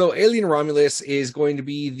 So Alien Romulus is going to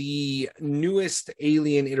be the newest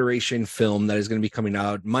Alien iteration film that is going to be coming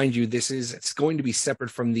out. Mind you, it's going to be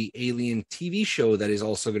separate from the Alien TV show that is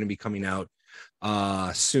also going to be coming out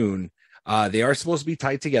soon. They are supposed to be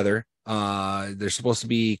tied together. They're supposed to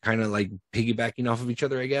be kind of like piggybacking off of each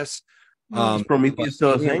other, I guess. Is Prometheus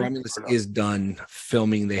still a thing? Romulus is done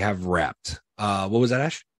filming. They have wrapped. What was that,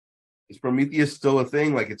 Ash? Is Prometheus still a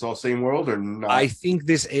thing? Like it's all same world or not? I think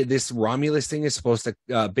this Romulus thing is supposed to,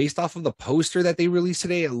 based off of the poster that they released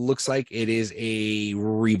today, it looks like it is a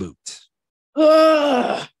reboot.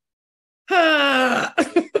 Tired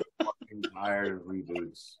of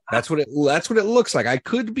reboots. That's what it looks like. I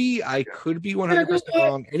could be 100%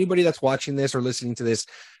 wrong. Anybody that's watching this or listening to this,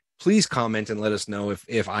 please comment and let us know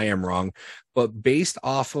if I am wrong. But based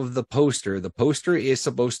off of the poster is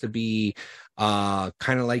supposed to be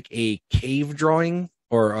kind of like a cave drawing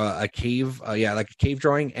or a cave, like a cave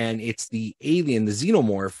drawing, and it's the alien, the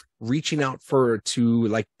xenomorph, reaching out to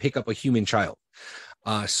like pick up a human child.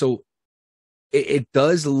 So it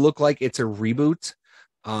does look like it's a reboot.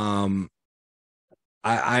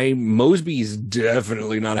 Mosby's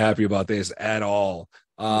definitely not happy about this at all.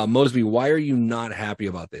 Mosby, why are you not happy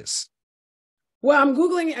about this? Well, I'm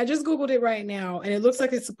Googling it. I just Googled it right now, and it looks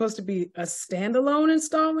like it's supposed to be a standalone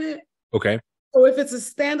installment. Okay. So if it's a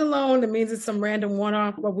standalone, that means it's some random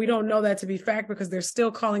one-off, but we don't know that to be fact because they're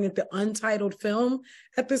still calling it the untitled film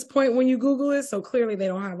at this point when you Google it. So clearly they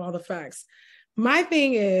don't have all the facts. My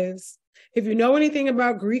thing is, if you know anything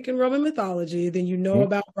about Greek and Roman mythology, then you know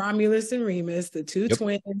about Romulus and Remus, the two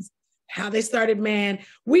twins, how they started man.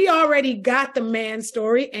 We already got the man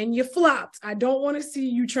story and you flopped. I don't want to see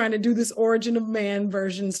you trying to do this origin of man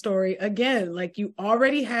version story again. Like you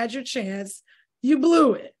already had your chance. You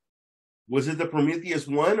blew it. Was it the Prometheus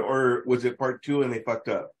one or was it part 2 and they fucked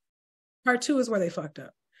up? Part 2 is where they fucked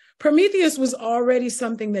up. Prometheus was already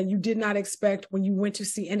something that you did not expect when you went to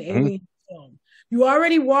see an alien film. You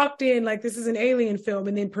already walked in like this is an alien film,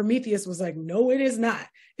 and then Prometheus was like, no, it is not.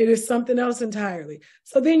 It is something else entirely.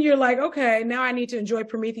 So then you're like, okay, now I need to enjoy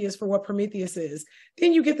Prometheus for what Prometheus is.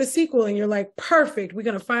 Then you get the sequel and you're like, perfect. We're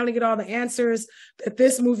going to finally get all the answers that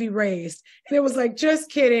this movie raised. And it was like, just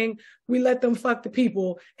kidding. We let them fuck the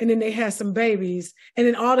people. And then they had some babies. And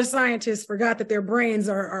then all the scientists forgot that their brains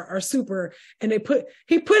are super. And he put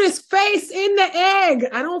his face in the egg.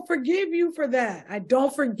 I don't forgive you for that. I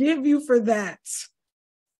don't forgive you for that.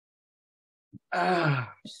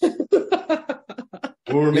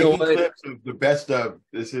 We're making clips of the best of.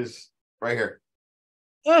 This is right here.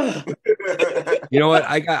 You know what?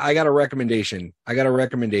 I got a recommendation.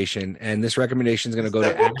 And this recommendation is going to go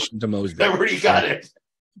to Ash and to Mosby. I already got it.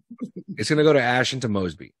 It's going to go to Ash and to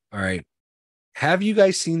Mosby. All right. Have you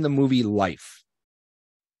guys seen the movie Life?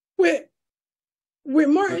 With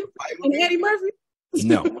Martin and Eddie Murphy?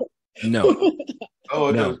 No.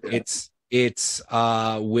 Oh no. It's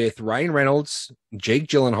with Ryan Reynolds, Jake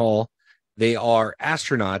Gyllenhaal. They are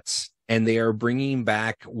astronauts, and they are bringing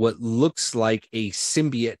back what looks like a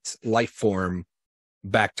symbiote life form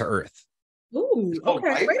back to Earth. Ooh,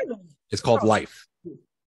 okay. It's called Life.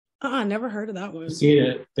 Never heard of that one. I've seen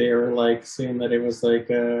it. They were like saying that it was like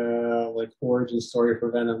origin story for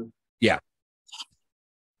Venom. Yeah.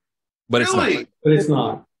 But it's not. But it's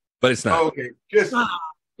not. But it's not. Oh, okay. Just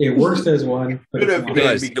it works as one. But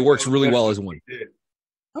it works really well as one.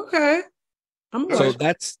 Okay. So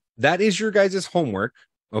that is your guys' homework,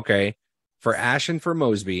 okay, for Ash and for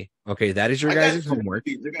Mosby. Okay, that is your guys' homework.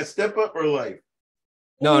 They got Step Up or Life?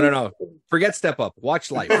 No. Forget Step Up.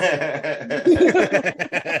 Watch Life.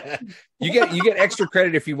 You get extra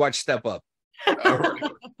credit if you watch Step Up.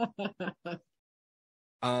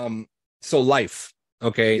 So Life.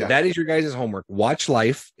 Okay, yeah. That is your guys' homework. Watch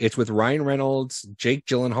Life. It's with Ryan Reynolds, Jake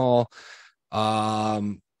Gyllenhaal.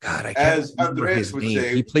 God, I can't remember his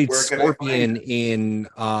name. He played Scorpion in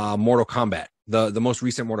Mortal Kombat, the most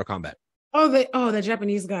recent Mortal Kombat. Oh, the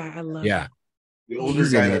Japanese guy. I love him. The older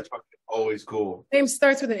guy that's always cool. Name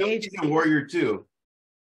starts with an H. He's in Warrior too.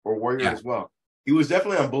 Or Warrior as well. He was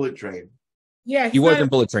definitely on Bullet Train. Yeah. He was in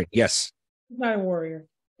Bullet Train, yes. He's not a Warrior.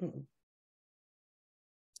 Mm-mm.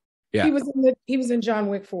 Yeah. He was in John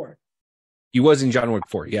Wick 4. He was in John Wick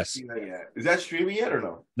 4, yes. Is that streaming yet or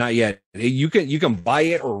no? Not yet. You can buy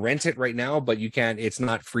it or rent it right now, but you can't. It's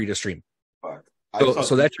not free to stream. Fuck.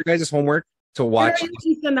 So that's your guys' homework to watch.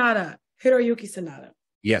 Hiroyuki Sanada.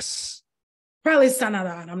 Yes. Probably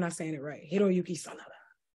Sanada. I'm not saying it right. Hiroyuki Sanada.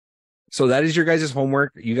 So that is your guys'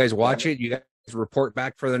 homework. You guys watch it. You guys report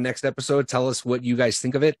back for the next episode. Tell us what you guys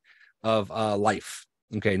think of it, of Life.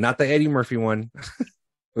 Okay, not the Eddie Murphy one.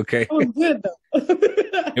 Okay. It was good though.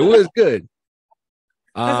 It was good.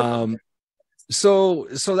 So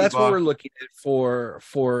that's what we're looking at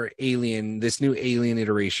for Alien, this new Alien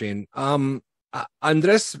iteration.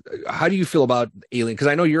 Andres, how do you feel about Alien? Because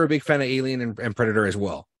I know you're a big fan of Alien and Predator as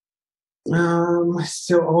well.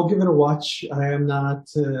 So I'll give it a watch. I am not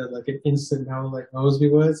like an instant no like Mosby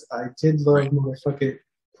was. I did love motherfucking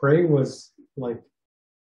Prey was like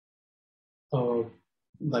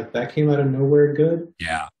like that came out of nowhere good.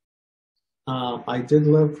 Yeah. I did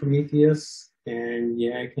love Prometheus, and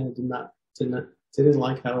yeah, I kind of didn't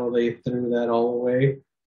like how they threw that all away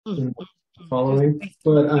in the following.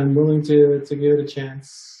 But I'm willing to give it a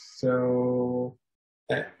chance. So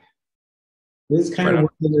this is kind of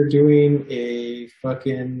what they're doing a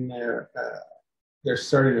fucking they're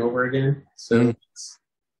starting over again. So it's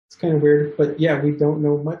kind of weird. But yeah, we don't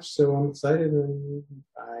know much, so I'm excited, and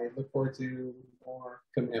I look forward to more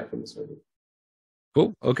coming out from this movie.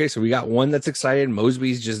 Cool. Okay, so we got one that's excited.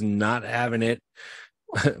 Mosby's just not having it.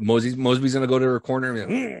 Mosby's gonna go to her corner and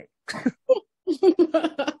be like,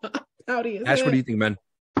 Ash, what do you think, man?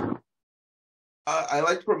 I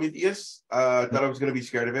liked Prometheus. Thought I was gonna be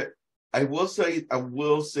scared of it. I will say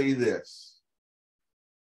this.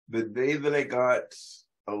 The day that I got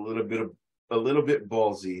a little bit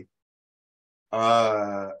ballsy,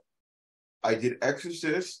 I did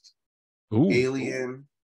Exorcist, Alien,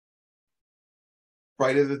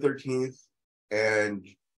 Friday the 13th, and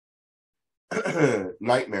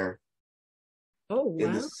Nightmare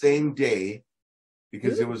in the same day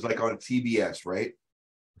because it was like on TBS, right?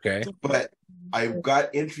 Okay. But I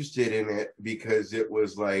got interested in it because it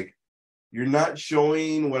was like, you're not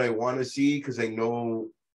showing what I want to see because I know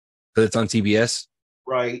that it's on TBS.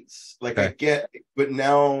 Right. Like I get, but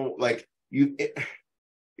now like if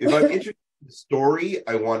I'm interested in the story,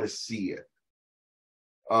 I want to see it.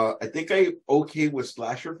 I think I'm okay with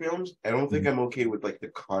slasher films. I don't think I'm okay with like The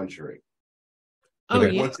Conjuring. Oh,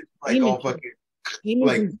 like, once it's like all fucking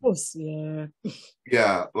like yeah.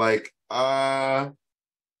 Yeah, like Again.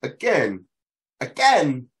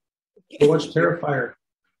 Go watch Terrifier.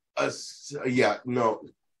 Yeah, no.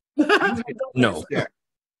 No. Yeah.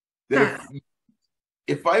 That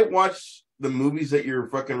if I watch the movies that you're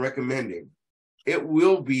fucking recommending, it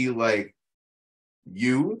will be like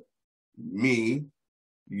you, me,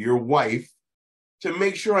 your wife, to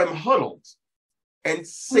make sure I'm huddled and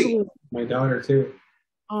safe. My daughter too.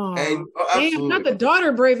 Oh, And damn, not the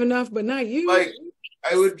daughter brave enough, but not you. Like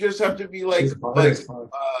I would just have to be like to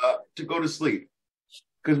go to sleep.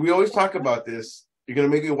 Because we always talk about this. You're gonna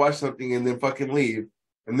make me watch something and then fucking leave.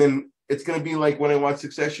 And then it's gonna be like when I watch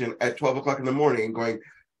Succession at 12 o'clock in the morning going,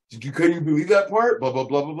 can you believe that part? Blah blah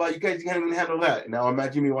blah blah blah. You guys can't even handle that. Now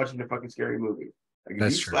imagine me watching a fucking scary movie. Like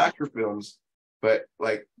these slasher films, but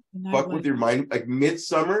like fuck with your mind. Like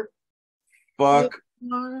Midsummer, fuck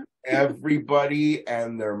everybody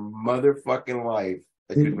and their motherfucking life.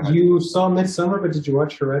 You saw Midsummer, but did you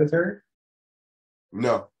watch Hereditary?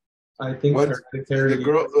 No. I think Hereditary. The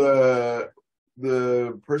girl,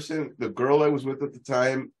 the girl I was with at the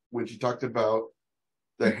time, when she talked about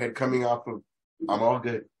the head coming off of, I'm all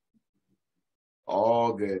good.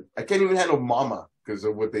 All good. I can't even handle Mama because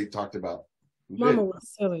of what they talked about. Mama was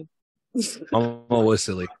silly. Mama was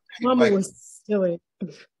silly. Mama was silly.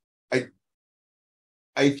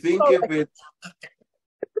 I think if it's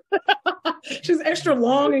she's extra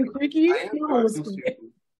long and creaky.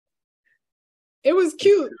 It was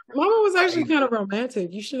cute. Mama was actually kind of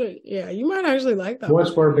romantic. You should have, yeah, you might actually like that.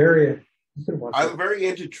 Watch Barbarian. I'm very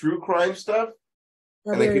into true crime stuff.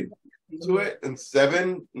 Barbarian. And I get into it and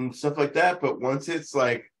Seven and stuff like that. But once it's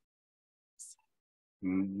like,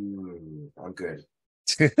 I'm good.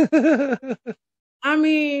 I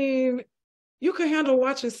mean, you can handle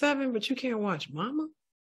watching Seven, but you can't watch Mama.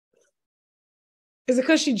 Is it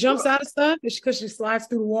because she jumps out of stuff? Is it because she slides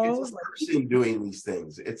through the walls? It's a person doing these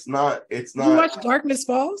things. It's not. You watch Darkness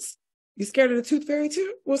Falls? You scared of the Tooth Fairy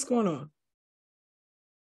too? What's going on?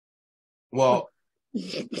 Well,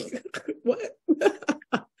 what?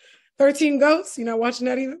 13 Ghosts? You're not watching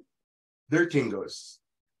that either? 13 Ghosts,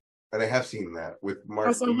 and I have seen that with Mark.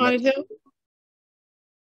 House on Haunted Hill.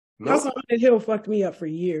 No. House on Haunted Hill fucked me up for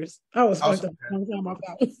years. I was fucked up a long time off.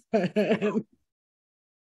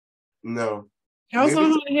 No. House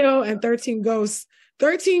on Haunted Hill and 13 Ghosts.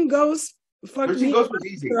 13 Ghosts fucked 13 me Ghosts was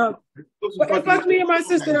easy. Up. It fucked me and my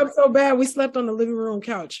sister up so bad we slept on the living room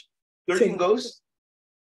couch. 13 Ghosts?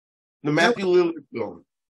 The Matthew Lillard film.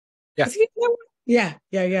 Yeah.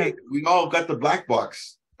 Yeah. We all got the black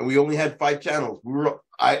box and we only had 5 channels. We were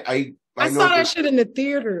I saw that shit in the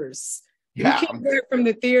theaters. Yeah. We came back from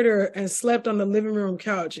the theater and slept on the living room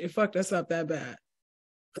couch. It fucked us up that bad.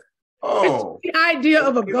 Oh, it's the idea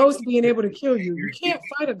of a ghost being able to kill you. You can't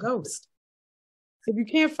fight a ghost. If you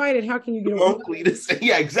can't fight it, how can you get away?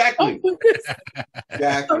 Yeah, exactly.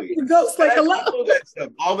 Exactly. Ghost like a lot.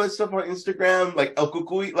 All that stuff on Instagram, like El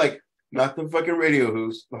Cucuy, like not the fucking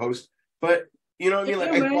radio host, but you know what I mean?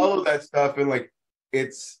 Like I follow that stuff and like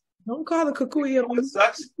it's. Don't call the Cucuy. What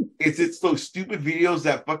sucks? It's those stupid videos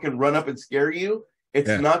that fucking run up and scare you. It's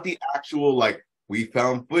not the actual like we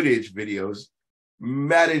found footage videos.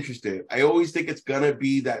 Mad interested. I always think it's gonna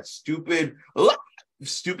be that stupid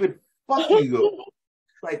fuck you.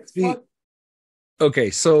 Like fuck.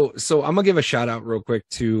 Okay, so I'm gonna give a shout out real quick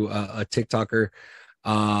to a TikToker.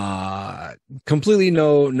 Completely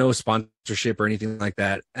no sponsorship or anything like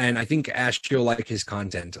that. And I think Ash, you'll like his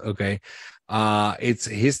content. Okay. It's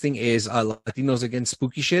his thing is Latinos Against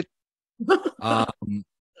Spooky Shit.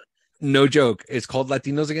 No joke. It's called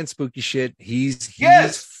Latinos Against Spooky Shit. He's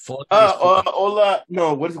hola.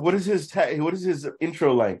 No, what is his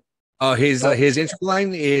intro line? His intro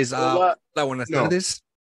line is Buenas tardes.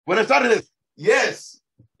 Buenas tardes. Yes.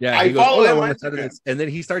 Yeah, I follow that. And then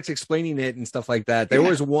he starts explaining it and stuff like that. There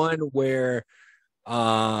was one where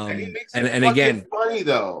and again, funny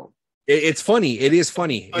though. It's funny. It is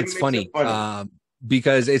funny. It's funny.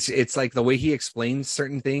 Because it's like the way he explains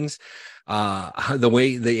certain things, the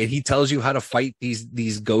way he tells you how to fight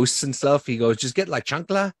these ghosts and stuff. He goes, just get la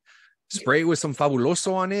chancla, spray it with some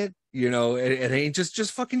fabuloso on it, and he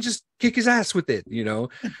just fucking just kick his ass with it,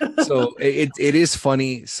 So it is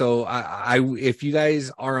funny. So I if you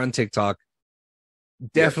guys are on TikTok,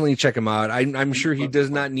 definitely check him out. I'm sure he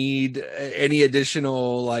does not need any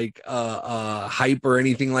additional like hype or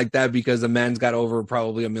anything like that because the man's got over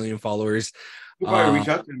probably 1 million followers. We'll reach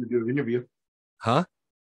out to him to do an interview. Huh?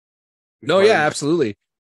 No, yeah, absolutely.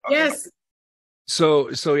 Yes. So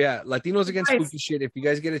yeah, Latinos Against Spooky Shit. If you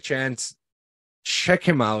guys get a chance, check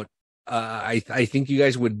him out. I think you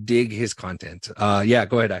guys would dig his content. Yeah,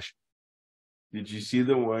 go ahead, Ash. Did you see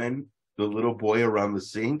the little boy around the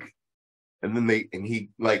sink? and then he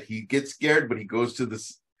gets scared, but he goes to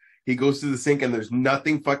the sink, and there's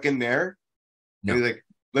nothing fucking there. No. And he's like,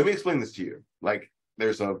 let me explain this to you. Like,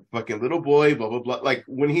 there's a fucking little boy, blah blah blah. Like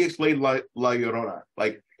when he explained La Llorona,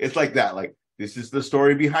 like it's like that. Like, this is the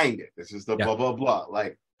story behind it. This is the blah blah blah.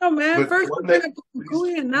 Like, oh man, first now like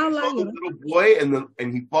the little boy,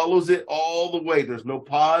 and he follows it all the way. There's no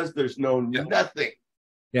pause. There's no nothing.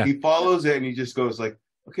 Yeah. He follows it, and he just goes like,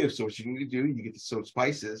 okay, so what you need to do, you get some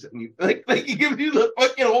spices, and you like he gives you the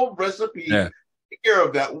fucking whole recipe. Yeah. Take care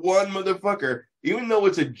of that one motherfucker, even though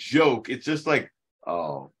it's a joke. It's just like,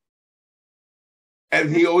 oh. And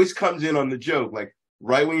he always comes in on the joke, like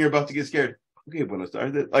right when you're about to get scared. Okay, buenos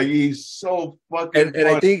tardes. Like, he's so fucking. And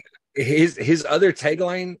I think his other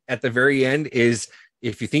tagline at the very end is,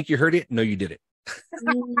 "If you think you heard it, no, you did it."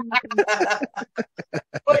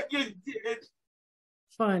 But you did.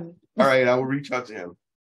 Fun. All right, I will reach out to him.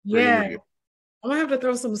 Yeah, I'm gonna have to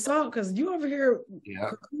throw some salt because you over here.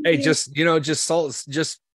 Yeah. Hey, just salt,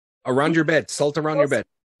 just around your bed, salt around your bed.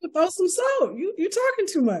 Throw some salt. You talking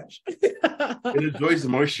too much. It enjoys the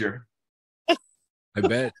moisture. I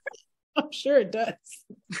bet. I'm sure it does.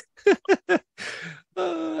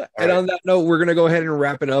 And on that note, we're gonna go ahead and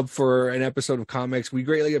wrap it up for an episode of Comix. We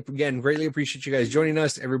greatly appreciate you guys joining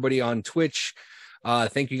us. Everybody on Twitch,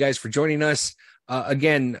 thank you guys for joining us.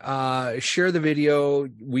 Again, share the video.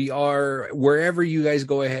 We are wherever you guys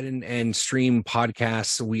go ahead and stream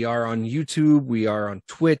podcasts. We are on YouTube. We are on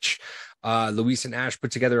Twitch. Luis and Ash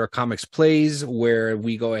put together a Comix Plays where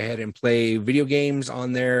we go ahead and play video games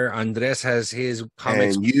on there. Andres has his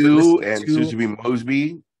Comix. And you and soon to be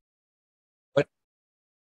Mosby. What?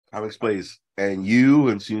 Comix Plays. And you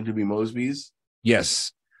and soon to be Mosby's.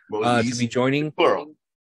 Yes. To be joining. Plural.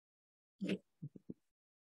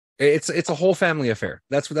 It's a whole family affair.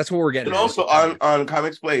 That's what we're getting. And also on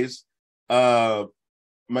Comix Plays, my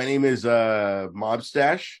name is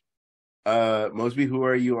Mobstash. Mosby, who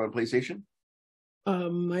are you on PlayStation?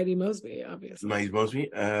 Mighty Mosby, obviously. Mighty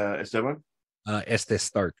Mosby. Esteban? Este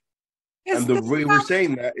Stark. And the way we're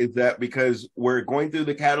saying that is that because we're going through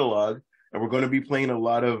the catalog and we're going to be playing a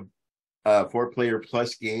lot of 4-player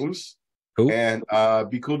plus games. Cool. And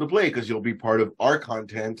be cool to play because you'll be part of our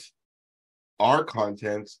content.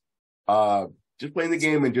 Just playing the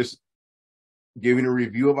game and just giving a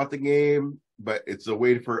review about the game, but it's a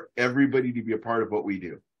way for everybody to be a part of what we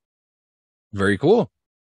do. Very cool.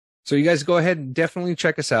 So you guys go ahead and definitely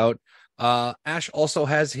check us out. Ash also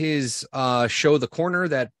has his show, The Corner,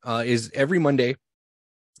 that is every Monday.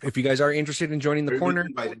 If you guys are interested in joining The Corner,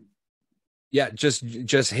 yeah, just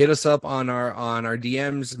hit us up on our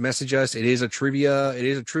DMs, message us. It is a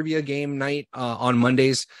trivia game night on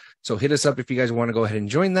Mondays. So hit us up if you guys want to go ahead and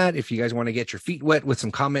join that, if you guys want to get your feet wet with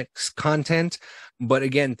some comics content. But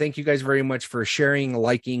again, thank you guys very much for sharing,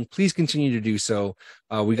 liking. Please continue to do so.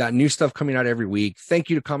 We got new stuff coming out every week.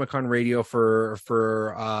 Thank you to Comic Con Radio for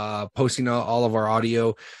posting all of our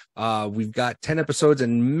audio. We've got 10 episodes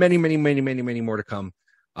and many more to come.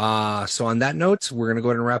 So on that note, we're going to go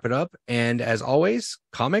ahead and wrap it up. And as always,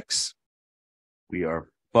 Comix. We are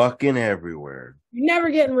fucking everywhere. You're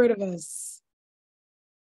never getting rid of us.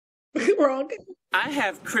 We're all good. I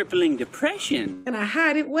have crippling depression. And I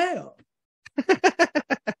hide it well.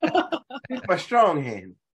 It's my strong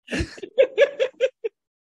hand.